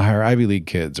only going to hire Ivy League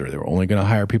kids, or they were only going to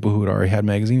hire people who had already had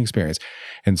magazine experience.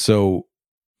 And so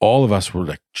all of us were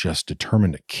like just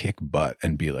determined to kick butt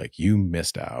and be like, you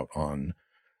missed out on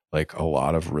like a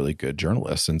lot of really good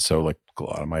journalists. And so like a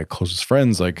lot of my closest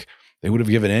friends, like they would have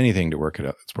given anything to work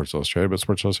at Sports Illustrated, but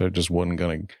Sports Illustrated just wasn't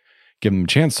going to give them a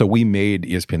chance. So we made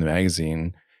ESPN the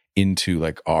magazine into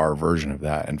like our version of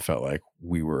that, and felt like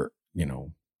we were,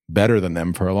 better than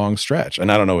them for a long stretch.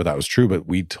 And I don't know if that was true, but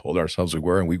we told ourselves we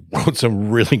were, and we wrote some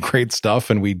really great stuff,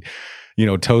 and we,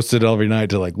 toasted every night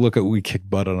to like, look at, we kicked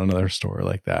butt on another story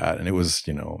like that. And it was,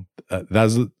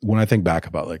 that's when I think back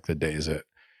about like the days at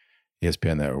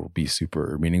ESPN that will be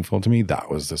super meaningful to me. That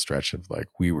was the stretch of like,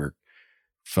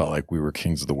 felt like we were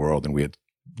kings of the world, and we had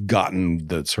gotten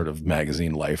the sort of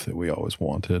magazine life that we always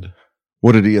wanted.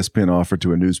 What did ESPN offer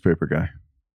to a newspaper guy?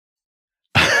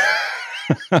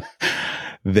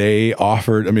 They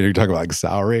offered, I mean, are you talking about like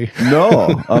salary?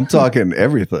 No, I'm talking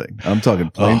everything. I'm talking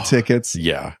plane tickets.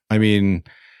 Yeah. I mean,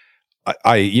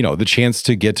 I the chance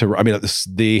to get to, I mean,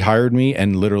 they hired me,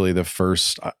 and literally the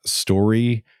first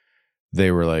story,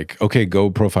 they were like, okay, go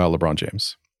profile LeBron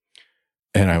James.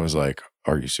 And I was like,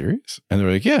 are you serious? And they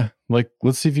were like, yeah, like,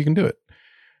 let's see if you can do it.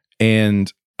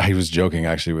 And I was joking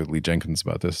actually with Lee Jenkins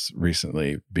about this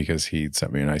recently, because he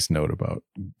sent me a nice note about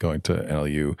going to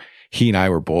NLU. He and I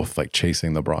were both like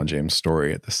chasing the LeBron James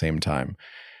story at the same time.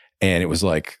 And it was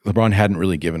like LeBron hadn't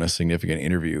really given a significant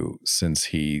interview since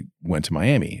he went to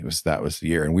Miami. That was the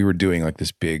year. And we were doing like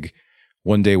this big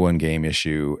 1 day, 1 game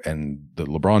issue. And the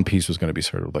LeBron piece was going to be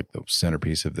sort of like the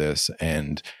centerpiece of this.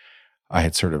 And I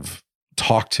had sort of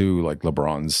talked to like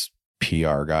LeBron's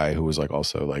PR guy, who was like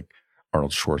also like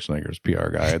Arnold Schwarzenegger's PR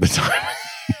guy at the time.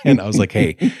 And I was like,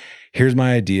 hey, here's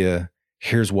my idea.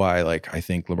 Here's why, like, I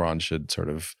think LeBron should sort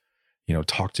of,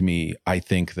 talk to me. I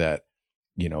think that,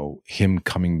 him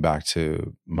coming back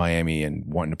to Miami and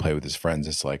wanting to play with his friends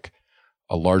is like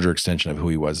a larger extension of who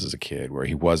he was as a kid, where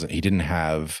he didn't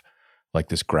have like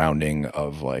this grounding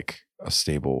of like a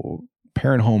stable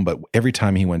parent home. But every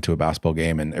time he went to a basketball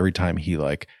game, and every time he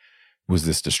like was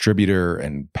this distributor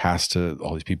and passed to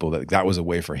all these people, that was a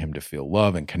way for him to feel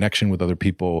love and connection with other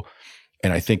people.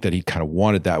 And I think that he kind of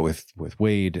wanted that with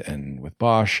Wade and with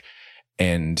Bosch.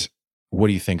 And what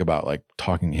do you think about like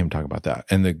talking about that?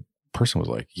 And the person was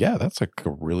like, yeah, that's like a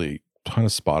really kind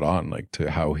of spot on, like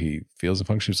to how he feels and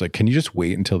functions. Like, can you just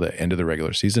wait until the end of the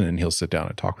regular season and he'll sit down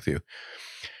and talk with you?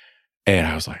 And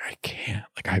I was like, I can't.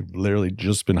 Like, I've literally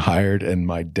just been hired and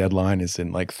my deadline is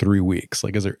in like 3 weeks.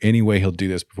 Like, is there any way he'll do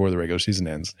this before the regular season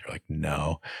ends? They're like,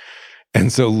 no.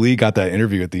 And so Lee got that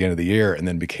interview at the end of the year and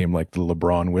then became like the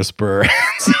LeBron whisperer.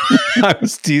 I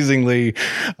was teasing Lee.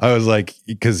 I was like,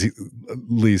 because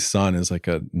Lee's son is like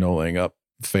a No Laying Up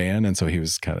fan. And so he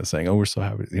was kind of saying, oh, we're so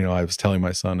happy. You know, I was telling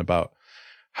my son about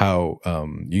how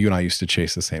you and I used to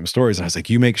chase the same stories. And I was like,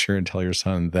 you make sure and tell your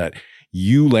son that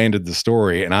you landed the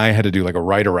story and I had to do like a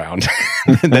write around.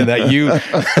 And then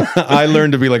I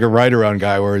learned to be like a write around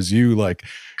guy, whereas you like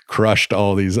crushed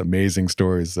all these amazing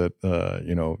stories that,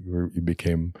 you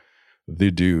became the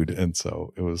dude. And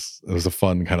so it was a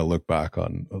fun kind of look back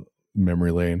on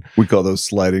memory lane. We call those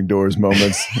sliding doors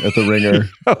moments at the Ringer.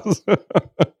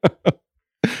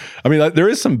 I mean, there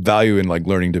is some value in like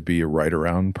learning to be a write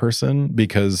around person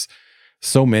because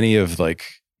so many of like,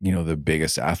 the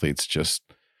biggest athletes just,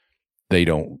 they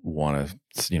don't want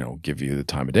to, give you the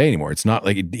time of day anymore. It's not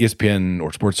like ESPN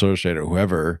or Sports Illustrated or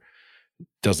whoever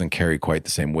doesn't carry quite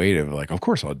the same weight of like, of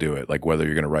course I'll do it. Like whether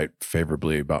you're going to write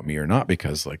favorably about me or not,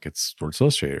 because like it's Sports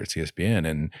Illustrated, it's ESPN.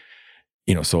 And,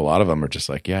 so a lot of them are just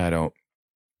like, yeah, I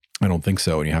don't think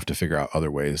so. And you have to figure out other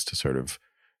ways to sort of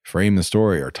frame the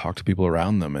story or talk to people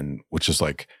around them. And which is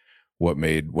like what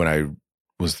made, when I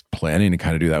was planning to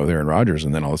kind of do that with Aaron Rodgers.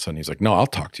 And then all of a sudden he's like, no, I'll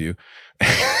talk to you.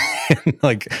 And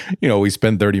like, we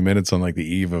spend 30 minutes on like the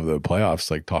eve of the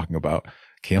playoffs, like talking about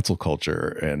cancel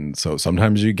culture. And so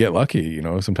sometimes you get lucky,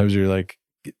 sometimes you're like,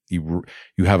 you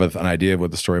have an idea of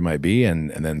what the story might be.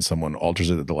 And then someone alters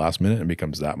it at the last minute and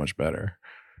becomes that much better.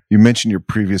 You mentioned your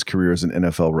previous career as an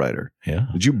NFL writer. Yeah.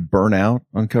 Did you burn out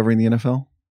on covering the NFL?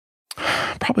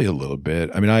 Probably a little bit.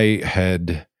 I mean, I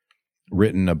had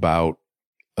written about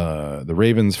the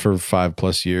Ravens for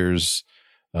 5+ years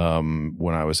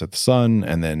when I was at the Sun,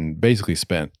 and then basically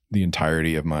spent the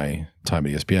entirety of my time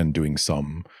at ESPN doing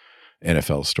some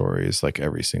NFL stories like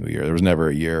every single year. There was never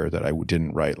a year that I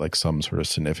didn't write like some sort of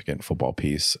significant football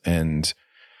piece. And,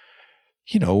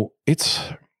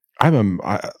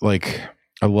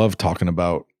 I love talking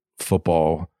about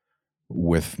football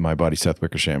with my buddy Seth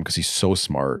Wickersham because he's so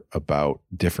smart about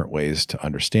different ways to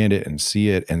understand it and see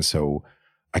it. And so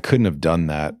I couldn't have done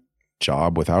that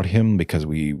job without him because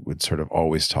we would sort of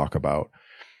always talk about,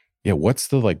 what's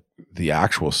the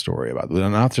actual story about,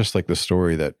 not just like the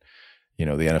story that, the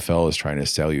NFL is trying to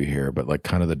sell you here, but like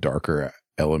kind of the darker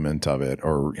element of it,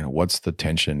 or, what's the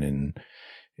tension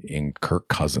in Kirk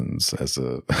Cousins as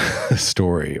a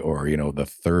story, or, the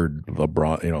third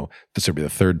LeBron, this would be the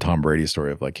third Tom Brady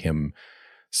story of like him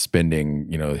spending,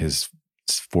 his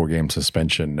 4-game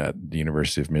suspension at the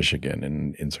University of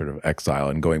Michigan in sort of exile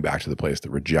and going back to the place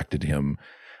that rejected him.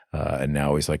 And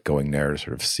now he's like going there to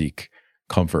sort of seek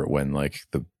comfort when like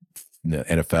the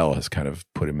NFL has kind of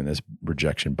put him in this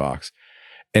rejection box.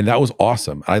 And that was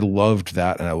awesome. I loved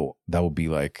that. And that will be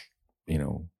like,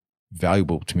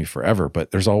 valuable to me forever.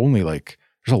 But there's a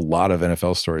lot of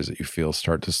NFL stories that you feel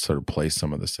start to sort of play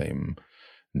some of the same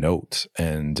notes.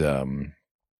 And,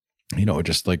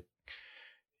 just like,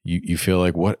 you feel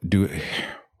like, what do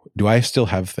I still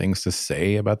have things to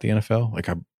say about the NFL? Like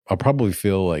I'll probably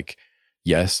feel like,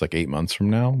 yes, like 8 months from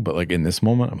now, but like in this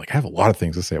moment, I'm like, I have a lot of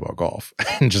things to say about golf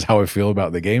and just how I feel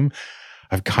about the game.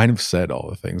 I've kind of said all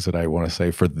the things that I want to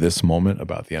say for this moment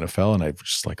about the NFL. And I've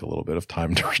just like a little bit of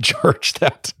time to recharge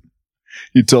that.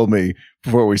 You told me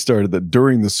before we started that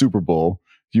during the Super Bowl,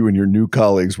 you and your new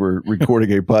colleagues were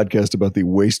recording a podcast about the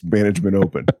Waste Management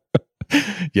Open.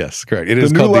 Yes, correct. It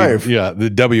is called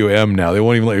the WM now. They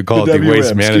won't even let you call it the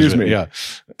Waste Management.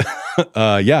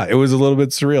 Yeah. It was a little bit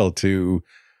surreal to,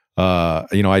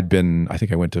 I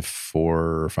think I went to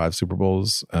 4 or 5 Super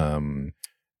Bowls.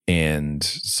 And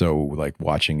so like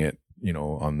watching it,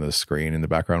 on the screen in the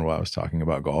background while I was talking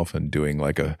about golf and doing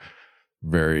like a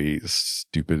very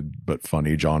stupid but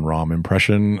funny John Rahm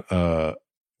impression,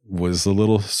 was a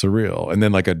little surreal. And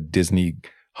then like a Disney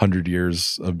 100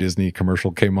 Years of Disney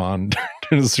commercial came on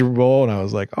during the Super Bowl. And I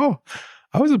was like, oh,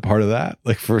 I was a part of that.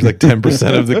 Like for like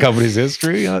 10% of the company's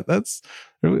history. That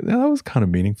was kind of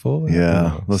meanful.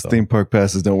 Yeah. Those theme park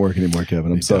passes don't work anymore,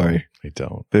 Kevin. I'm sorry. They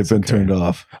don't. They've been turned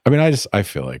off. I mean, I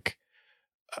feel like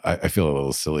I feel a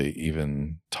little silly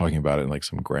even talking about it in like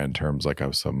some grand terms, like I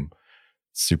was some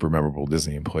super memorable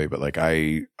Disney employee, but like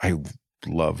I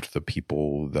loved the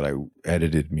people that I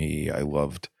edited me. I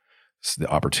loved the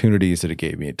opportunities that it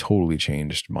gave me. It totally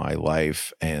changed my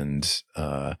life. And,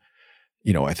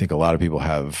 I think a lot of people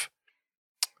have,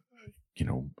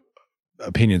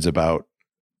 opinions about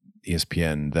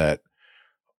ESPN that,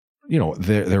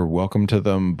 they're welcome to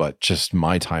them, but just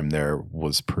my time there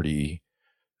was pretty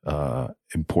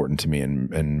important to me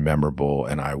and memorable,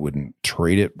 and I wouldn't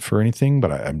trade it for anything,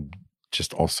 but I'm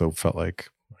just also felt like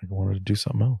I wanted to do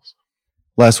something else.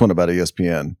 Last one about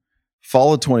ESPN.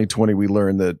 Fall of 2020, we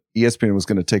learned that ESPN was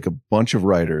going to take a bunch of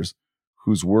writers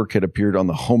whose work had appeared on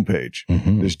the homepage,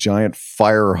 this giant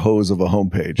fire hose of a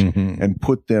homepage, and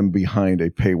put them behind a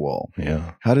paywall.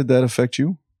 Yeah. How did that affect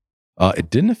you?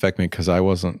 It didn't affect me because I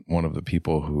wasn't one of the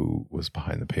people who was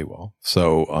behind the paywall.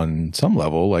 So on some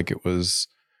level, like, it was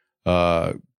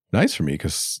nice for me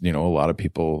because, a lot of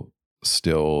people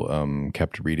still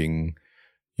kept reading,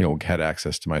 had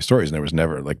access to my stories. And there was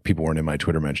never, like, people weren't in my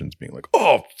Twitter mentions being like,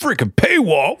 oh, freaking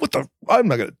paywall. I'm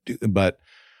not going to do. But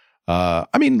I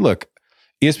mean, look,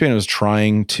 ESPN was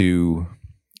trying to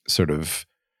sort of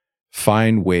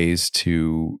find ways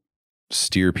to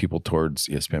steer people towards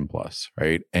ESPN Plus,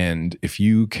 right? And if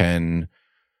you can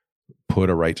put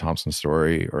a Wright Thompson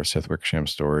story or a Seth Wickersham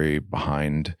story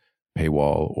behind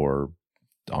paywall, or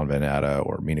Don Van Natta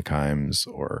or Mina Kimes,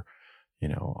 or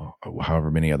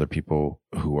however many other people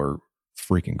who are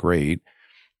freaking great,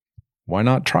 why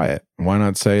not try it? Why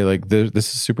not say, like, this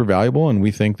is super valuable and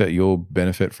we think that you'll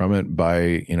benefit from it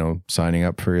by, signing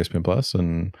up for ESPN Plus,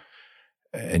 and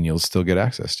you'll still get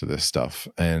access to this stuff.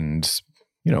 And,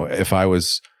 if I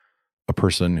was a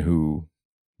person who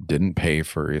didn't pay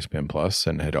for ESPN Plus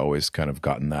and had always kind of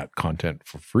gotten that content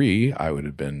for free, I would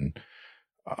have been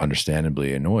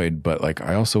understandably annoyed. But, like,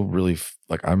 I also really,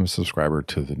 I'm a subscriber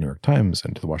to the New York Times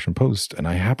and to the Washington Post, and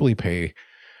I happily pay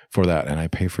for that. And I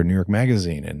pay for New York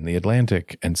Magazine and The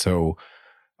Atlantic. And so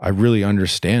I really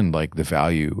understand, like, the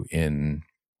value in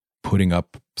putting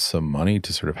up some money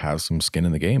to sort of have some skin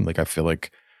in the game. Like, I feel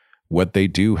like what they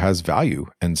do has value.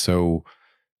 And so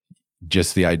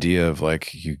just the idea of,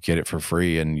 like, you get it for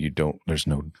free and there's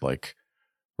no, like,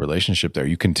 relationship there.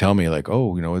 You can tell me, like,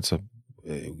 oh,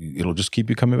 it'll just keep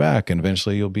you coming back and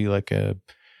eventually you'll be like a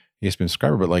ESPN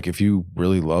subscriber. But, like, if you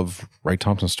really love Wright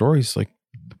Thompson stories, like,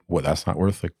 what, that's not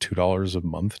worth like $2 a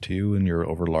month to you in your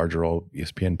larger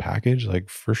ESPN package? Like,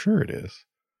 for sure it is.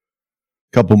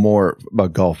 Couple more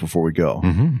about golf before we go.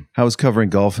 How is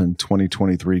covering golf in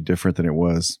 2023 different than it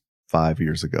was 5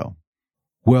 years ago?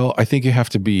 Well, I think you have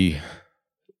to be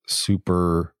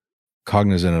super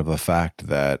cognizant of the fact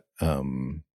that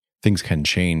things can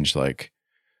change, like,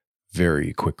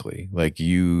 very quickly. Like,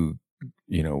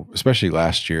 especially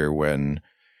last year when,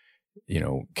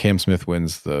 Cam Smith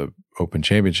wins the Open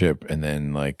Championship, and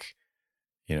then, like,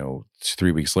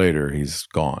 3 weeks later he's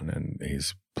gone and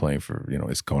he's playing for,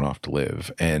 he's going off to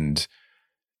LIV. And,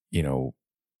 Phil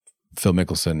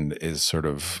Mickelson is sort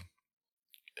of,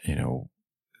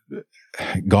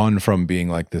 gone from being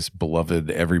like this beloved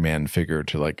everyman figure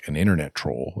to, like, an internet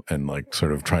troll and, like,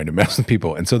 sort of trying to mess with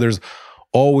people. And so there's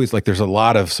always, like, there's a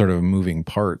lot of sort of moving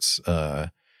parts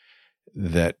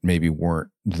that maybe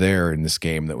weren't there in this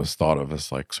game that was thought of as,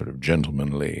 like, sort of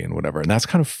gentlemanly and whatever. And that's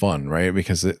kind of fun, right?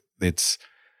 Because it's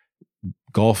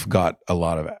golf got a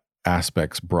lot of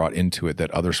aspects brought into it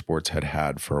that other sports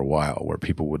had for a while, where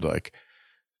people would, like,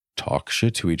 talk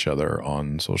shit to each other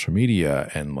on social media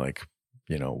and, like,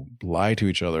 lie to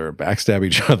each other, backstab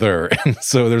each other. And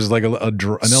so there's, like, an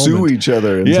element. Sue each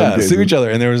other. Sue each other.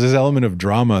 And there was this element of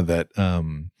drama that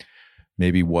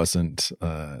maybe wasn't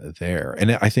there.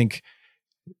 And I think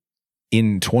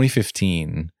in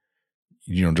 2015,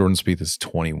 Jordan Spieth is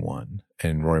 21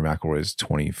 and Rory McIlroy is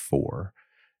 24.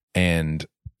 And,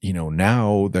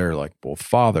 now they're, like, both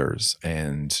fathers,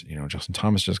 and, Justin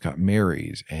Thomas just got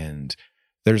married, and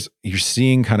you're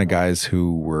seeing kind of guys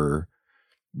who were,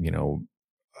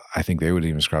 I think they would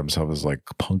even describe themselves as, like,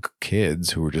 punk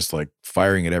kids who were just, like,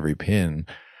 firing at every pin,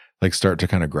 like, start to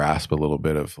kind of grasp a little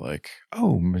bit of, like,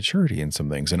 oh, maturity in some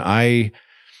things. And I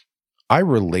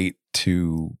relate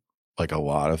to, like, a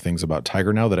lot of things about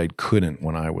Tiger now that I couldn't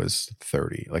when I was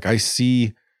 30. Like, I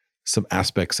see some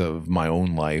aspects of my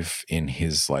own life in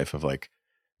his life of, like,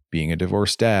 being a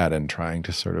divorced dad and trying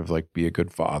to sort of, like, be a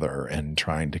good father and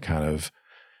trying to kind of,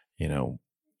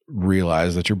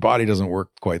 realize that your body doesn't work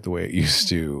quite the way it used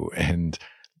to. And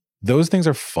those things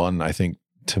are fun, I think,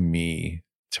 to me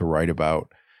to write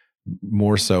about,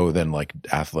 more so than, like,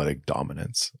 athletic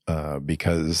dominance,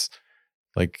 because,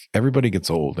 like, everybody gets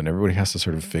old and everybody has to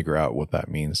sort of figure out what that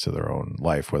means to their own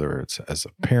life, whether it's as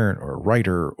a parent or a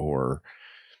writer or,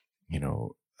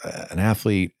 an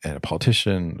athlete and a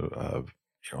politician, a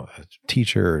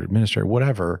teacher, administrator,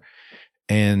 whatever.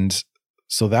 And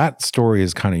so that story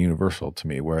is kind of universal to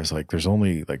me, whereas, like, there's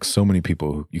only, like, so many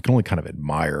people who you can only kind of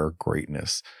admire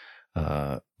greatness,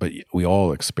 but we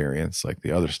all experience, like,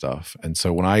 the other stuff. And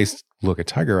so when I look at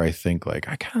Tiger, I think, like,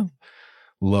 I kind of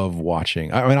love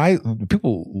watching. I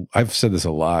mean, I've said this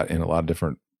a lot in a lot of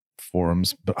different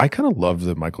forums, but I kind of loved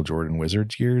the Michael Jordan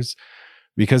Wizards years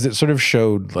because it sort of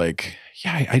showed like,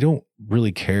 yeah, I don't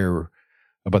really care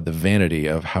about the vanity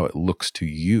of how it looks to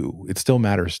you. It still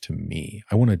matters to me.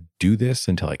 I want to do this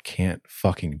until I can't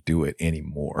fucking do it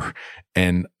anymore.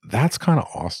 And that's kind of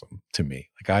awesome to me.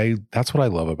 Like that's what I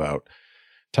love about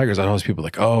Tigers. I know those people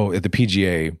like, oh, at the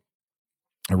PGA,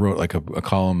 I wrote like a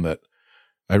column that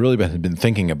I really been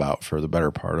thinking about for the better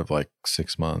part of like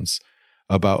 6 months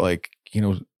about like,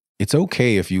 it's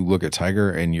okay if you look at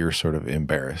Tiger and you're sort of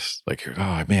embarrassed. Like,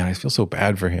 oh man, I feel so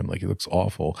bad for him. Like he looks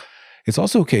awful. It's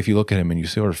also okay if you look at him and you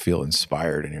sort of feel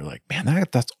inspired and you're like, man,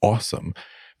 that's awesome.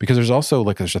 Because there's also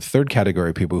like, there's a third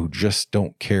category of people who just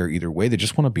don't care either way. They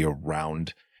just want to be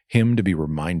around him to be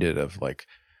reminded of like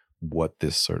what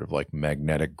this sort of like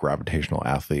magnetic gravitational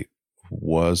athlete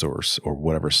was or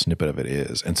whatever snippet of it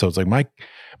is. And so it's like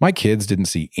my kids didn't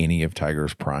see any of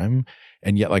Tiger's prime.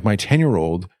 And yet like my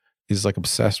 10-year-old is like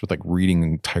obsessed with like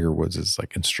reading Tiger Woods'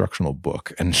 like instructional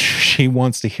book. And she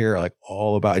wants to hear like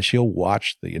all about it. She'll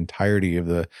watch the entirety of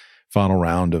the final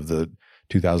round of the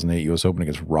 2008 US Open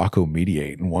against Rocco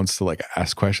Mediate and wants to like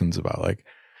ask questions about like,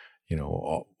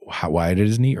 why did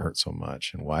his knee hurt so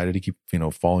much? And why did he keep,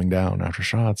 falling down after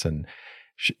shots? And,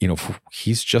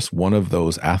 he's just one of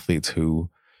those athletes who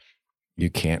you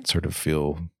can't sort of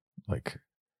feel like,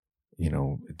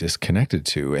 disconnected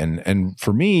to. And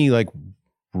for me, like,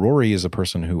 Rory is a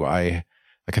person who I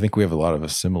think we have a lot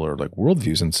of similar like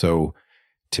worldviews. And so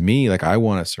to me, like I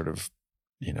want to sort of,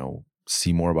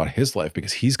 see more about his life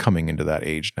because he's coming into that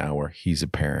age now where he's a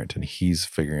parent and he's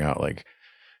figuring out like,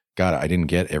 God, I didn't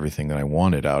get everything that I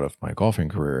wanted out of my golfing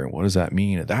career. And what does that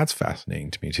mean? And that's fascinating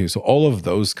to me too. So all of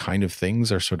those kind of things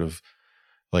are sort of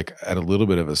like at a little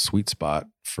bit of a sweet spot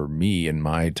for me in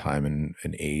my time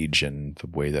and age and the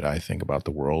way that I think about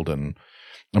the world. And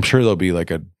I'm sure there'll be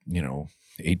like a,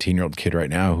 18-year-old kid right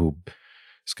now who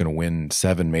is going to win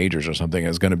 7 majors or something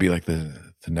is going to be like the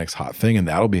next hot thing. And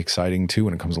that'll be exciting too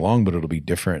when it comes along, but it'll be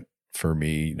different for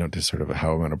me, to sort of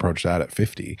how I'm going to approach that at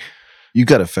 50. You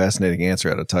got a fascinating answer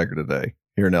out of Tiger today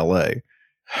here in LA.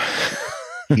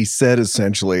 He said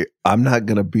essentially, I'm not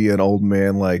going to be an old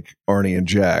man like Arnie and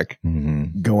Jack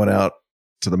going out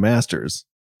to the Masters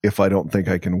if I don't think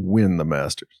I can win the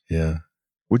Masters. Yeah.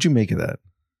 What'd you make of that?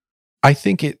 I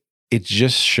think it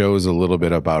just shows a little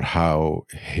bit about how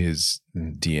his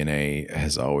DNA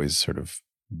has always sort of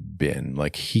been.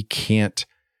 Like he can't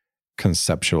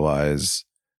conceptualize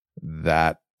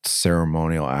that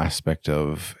ceremonial aspect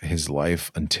of his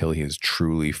life until he is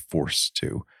truly forced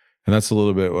to. And that's a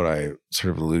little bit what I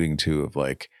sort of alluding to of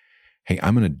like, hey,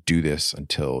 I'm going to do this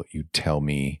until you tell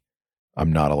me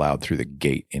I'm not allowed through the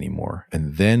gate anymore.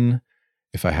 And then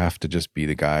if I have to just be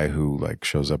the guy who like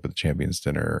shows up at the champions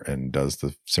dinner and does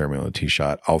the ceremonial tee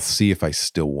shot, I'll see if I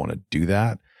still want to do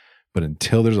that. But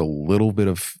until there's a little bit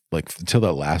of like, until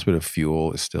that last bit of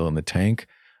fuel is still in the tank,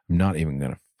 I'm not even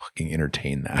going to fucking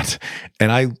entertain that.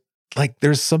 And I like,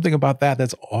 there's something about that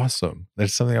that's awesome.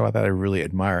 There's something about that I really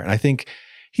admire. And I think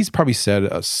he's probably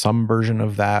said some version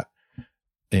of that,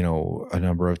 a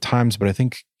number of times, but I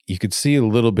think you could see a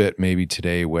little bit maybe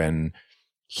today when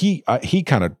he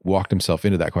kind of walked himself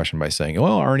into that question by saying,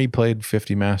 well, Arnie played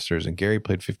 50 Masters and Gary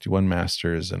played 51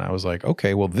 Masters. And I was like,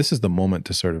 okay, well, this is the moment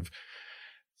to sort of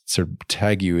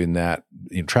tag you in that,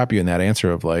 trap you in that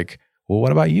answer of like, well,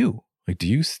 what about you? Like, do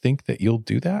you think that you'll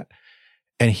do that?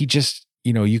 And he just,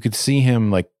 you could see him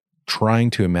like trying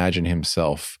to imagine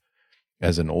himself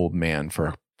as an old man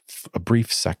for a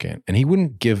brief second. And he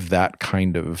wouldn't give that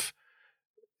kind of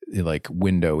like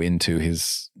window into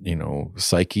his,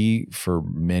 psyche for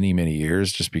many, many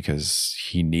years just because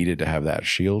he needed to have that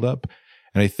shield up.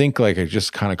 And I think like I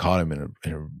just kind of caught him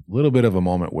in a little bit of a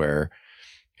moment where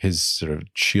his sort of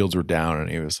shields were down and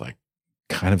he was like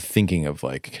kind of thinking of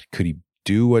like, could he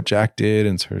do what Jack did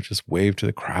and sort of just wave to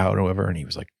the crowd or whatever? And he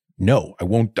was like, no, I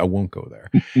won't go there.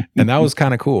 And that was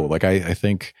kind of cool. Like, I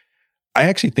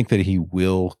actually think that he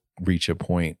will reach a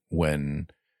point when,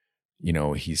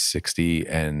 he's 60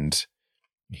 and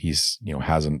he's,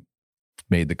 hasn't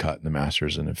made the cut in the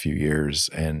Masters in a few years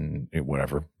and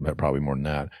whatever, probably more than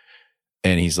that.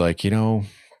 And he's like, I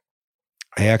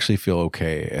actually feel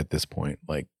okay at this point,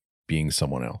 like being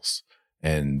someone else.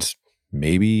 And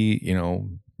maybe,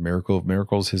 miracle of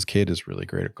miracles, his kid is really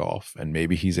great at golf. And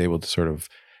maybe he's able to sort of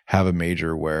have a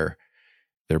major where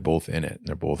they're both in it and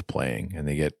they're both playing and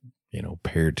they get,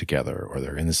 paired together or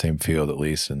they're in the same field at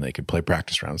least and they can play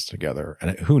practice rounds together.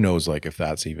 And who knows, like if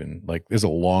that's even like, there's a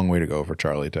long way to go for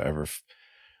Charlie to ever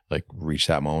like reach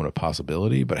that moment of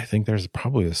possibility. But I think there's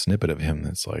probably a snippet of him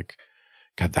that's like,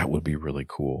 God, that would be really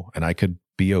cool. And I could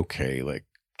be okay, like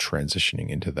transitioning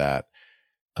into that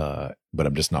but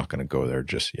I'm just not going to go there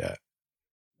just yet.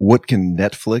 What can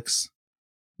Netflix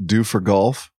do for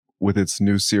golf with its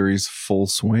new series Full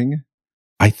Swing?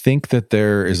 I think that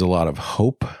there is a lot of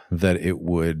hope that it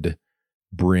would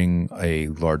bring a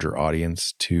larger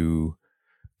audience to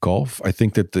golf. I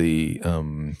think that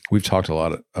we've talked a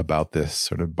lot about this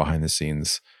sort of behind the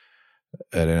scenes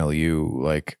at NLU.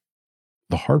 Like,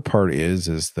 the hard part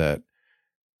is that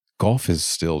golf is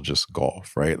still just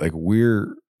golf, right? Like,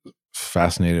 we're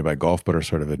fascinated by golf, but are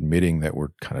sort of admitting that we're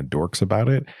kind of dorks about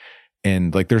it.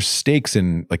 And like, there's stakes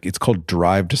in, like, it's called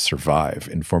Drive to Survive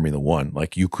in Formula One.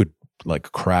 Like, you could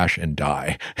like crash and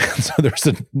die. So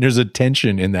there's a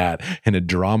tension in that and a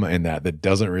drama in that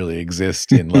doesn't really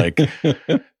exist in like,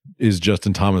 is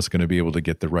Justin Thomas going to be able to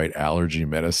get the right allergy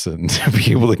medicine to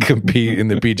be able to compete in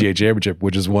the PGA Championship,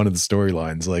 which is one of the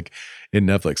storylines like in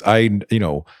Netflix.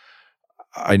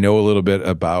 I know a little bit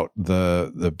about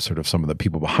the sort of some of the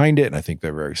people behind it, and I think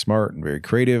they're very smart and very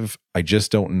creative. I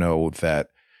just don't know that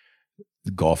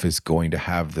golf is going to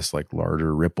have this like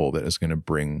larger ripple that is going to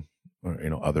bring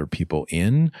other people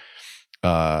in.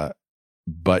 But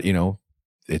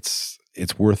it's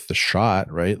worth the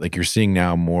shot, right? Like, you're seeing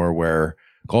now more where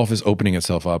golf is opening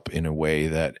itself up in a way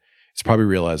that it's probably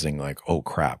realizing like, oh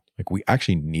crap, like we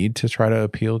actually need to try to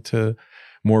appeal to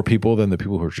more people than the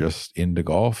people who are just into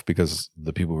golf, because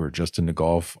the people who are just into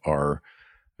golf are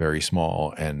very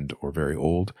small or very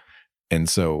old. And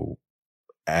so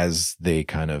as they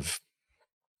kind of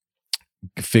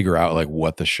figure out like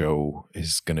what the show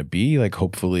is going to be, like,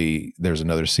 hopefully there's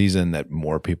another season that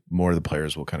more of the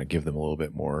players will kind of give them a little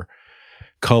bit more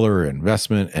color and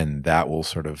investment, and that will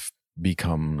sort of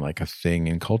become like a thing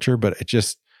in culture. But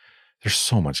there's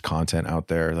so much content out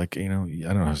there. Like, I don't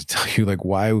know how to tell you, like,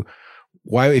 why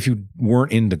if you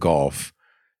weren't into golf,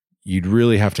 you'd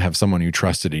really have to have someone you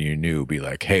trusted and you knew be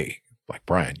like, hey, like,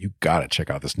 Brian, you got to check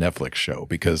out this Netflix show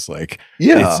because like,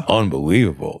 it's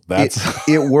unbelievable.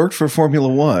 It worked for Formula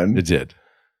One. It did.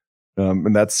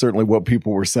 And that's certainly what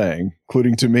people were saying,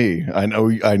 including to me. I know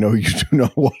you do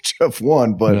not watch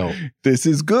F1, but This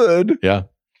is good. Yeah.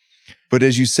 But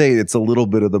as you say, it's a little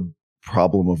bit of the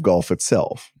problem of golf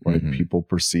itself, right? Mm-hmm. People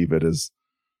perceive it as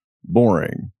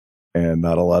boring and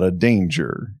not a lot of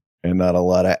danger and not a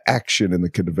lot of action in the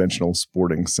conventional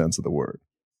sporting sense of the word.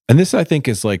 And this, I think,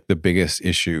 is like the biggest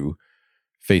issue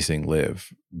facing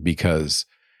LIV, because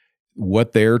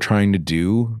what they're trying to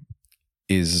do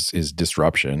is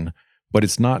disruption, but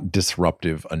it's not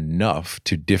disruptive enough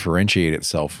to differentiate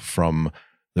itself from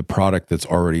the product that's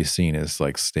already seen as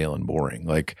like stale and boring.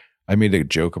 Like, I made a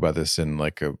joke about this in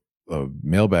like a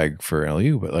mailbag for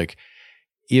LU, but like,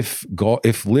 if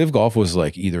LIV Golf was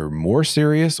like either more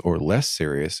serious or less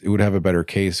serious, it would have a better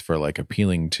case for like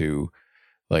appealing to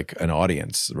like an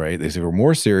audience, right? If they were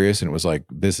more serious and it was like,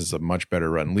 this is a much better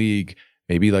run league,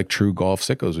 maybe like true golf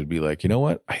sickos would be like, you know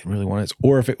what, I really want this.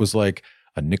 Or if it was like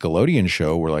a Nickelodeon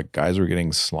show where like guys were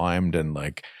getting slimed and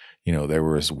like, there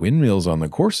was windmills on the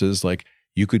courses, like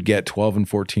you could get 12 and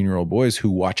 14-year-old boys who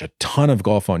watch a ton of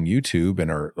golf on YouTube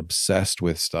and are obsessed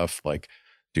with stuff like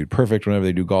Dude Perfect whenever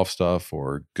they do golf stuff,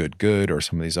 or Good, or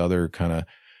some of these other kind of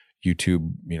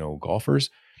YouTube, golfers.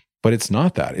 But it's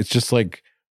not that. It's just like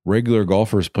regular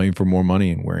golfers playing for more money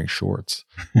and wearing shorts.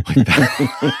 Like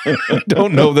that. I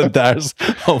don't know that there's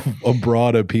a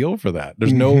broad appeal for that.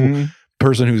 There's no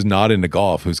person who's not into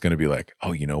golf who's going to be like,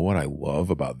 oh, you know what I love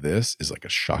about this is like a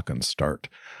shotgun start.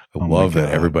 I love that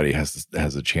everybody has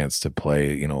a chance to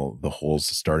play, the holes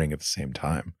starting at the same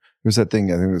time. There's that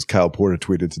thing, I think it was Kyle Porter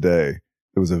tweeted today.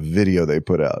 There was a video they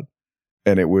put out,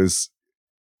 and it was,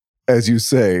 as you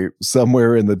say,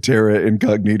 somewhere in the terra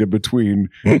incognita between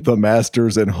the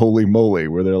Masters and Holy Moly,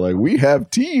 where they're like, we have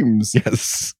teams.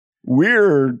 Yes.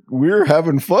 We're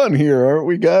having fun here, aren't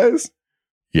we, guys?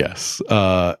 Yes.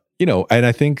 And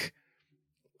I think,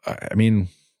 I mean,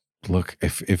 look,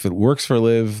 if it works for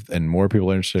LIV and more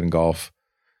people are interested in golf,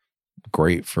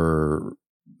 great for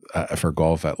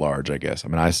golf at large, I guess. I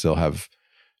mean, I still have,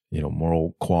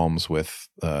 moral qualms with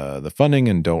the funding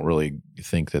and don't really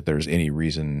think that there's any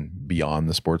reason beyond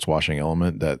the sports washing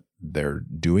element that they're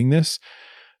doing this.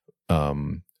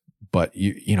 But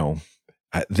the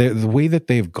way that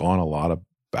they've gone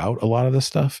about a lot of this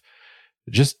stuff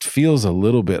just feels a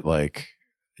little bit like,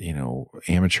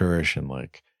 amateurish, and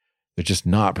like they're just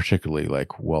not particularly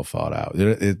like well thought out.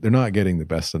 They're not getting the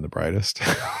best and the brightest,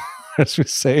 as we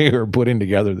say, or putting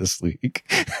together this league.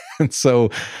 And so,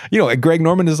 Greg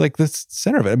Norman is like the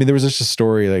center of it. I mean, there was just a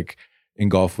story like in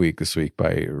Golf Week this week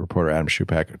by reporter Adam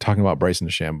Schupak talking about Bryson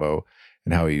DeChambeau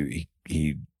and how he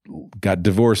got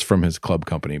divorced from his club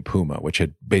company, Puma, which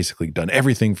had basically done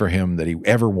everything for him that he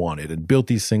ever wanted and built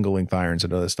these single length irons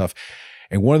and other stuff.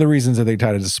 And one of the reasons that they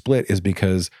decided to split is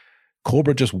because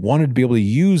Cobra just wanted to be able to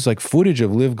use like footage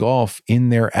of LIV Golf in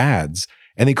their ads,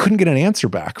 and they couldn't get an answer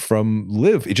back from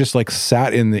LIV. It just like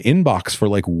sat in the inbox for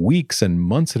like weeks and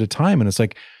months at a time. And it's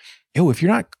like, yo, if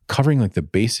you're not covering like the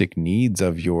basic needs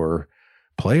of your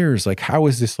players, like how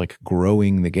is this like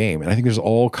growing the game? And I think there's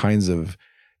all kinds of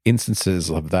instances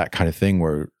of that kind of thing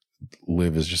where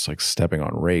LIV is just like stepping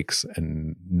on rakes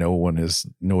and no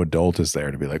adult is there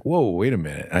to be like, whoa, wait a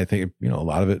minute. And I think, a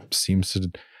lot of it seems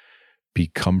to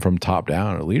come from top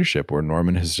down or leadership, where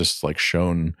Norman has just like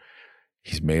shown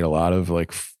he's made a lot of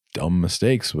like dumb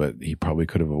mistakes, but he probably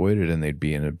could have avoided and they'd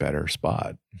be in a better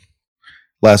spot.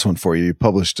 Last one for you. You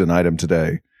published an item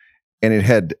today and it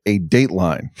had a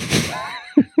dateline.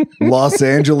 Los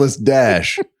Angeles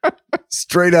dash.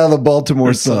 Straight out of the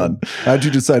Baltimore Sun. How'd you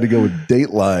decide to go with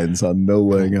datelines on No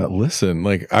Laying Up? Listen,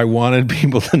 like I wanted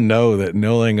people to know that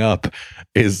No Laying Up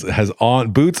has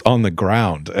on boots on the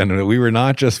ground, and we were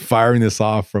not just firing this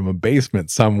off from a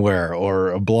basement somewhere or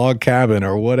a blog cabin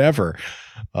or whatever.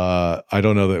 I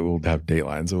don't know that we'll have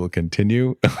datelines. It will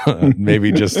continue.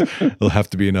 Maybe just there'll have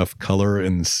to be enough color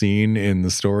and scene in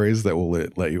the stories that will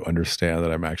let you understand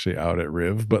that I'm actually out at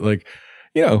RIV. But like,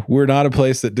 we're not a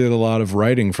place that did a lot of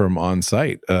writing from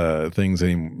on-site things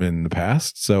in the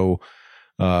past. So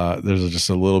there's just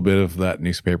a little bit of that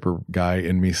newspaper guy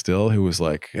in me still who was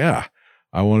like, yeah,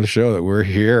 I want to show that we're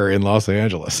here in Los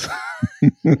Angeles.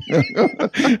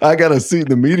 I got a seat in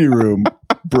the media room,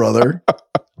 brother.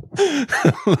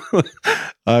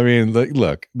 I mean,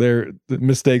 look, the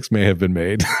mistakes may have been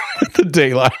made with the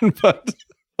dayline, but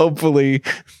hopefully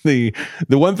the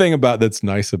one thing that's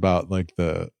nice about like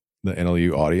the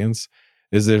NLU audience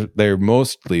is that they're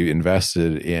mostly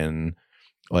invested in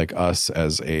like us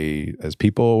as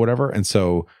people or whatever. And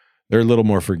so they're a little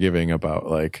more forgiving about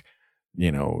like,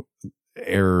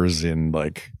 errors in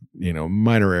like,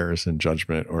 minor errors in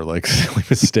judgment or like silly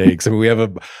mistakes. I mean, we have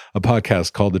a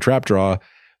podcast called The Trap Draw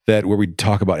where we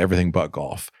talk about everything but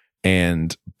golf.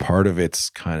 And part of its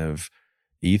kind of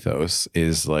ethos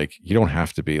is like, you don't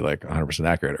have to be like 100%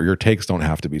 accurate, or your takes don't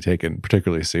have to be taken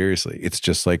particularly seriously. It's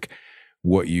just like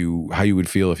how you would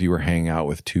feel if you were hanging out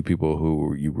with two people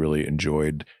who you really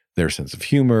enjoyed their sense of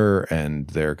humor and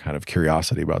their kind of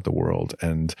curiosity about the world.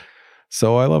 And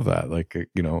so I love that. Like,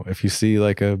 if you see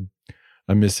like a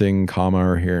missing comma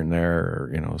or here and there,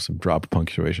 or, some dropped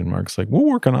punctuation marks, like we're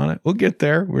working on it. We'll get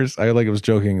there. I was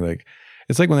joking, like,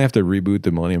 it's like when they have to reboot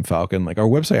the Millennium Falcon, like our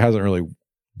website hasn't really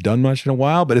done much in a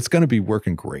while, but it's going to be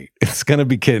working great. It's going to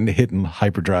be hitting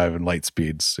hyperdrive and light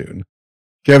speed soon.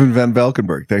 Kevin Van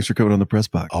Valkenburg, thanks for coming on the Press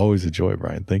Box. Always a joy,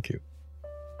 Brian. Thank you.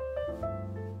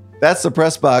 That's the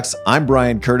Press Box. I'm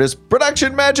Brian Curtis.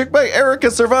 Production magic by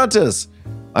Erica Cervantes.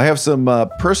 I have some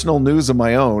personal news of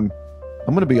my own.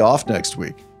 I'm going to be off next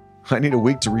week. I need a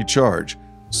week to recharge.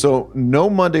 So no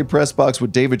Monday Press Box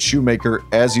with David Shoemaker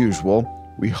as usual.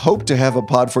 We hope to have a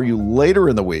pod for you later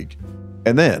in the week.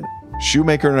 And then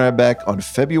Shoemaker and I are back on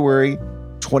February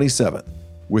 27th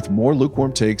with more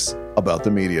lukewarm takes about the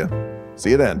media.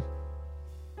 See you then.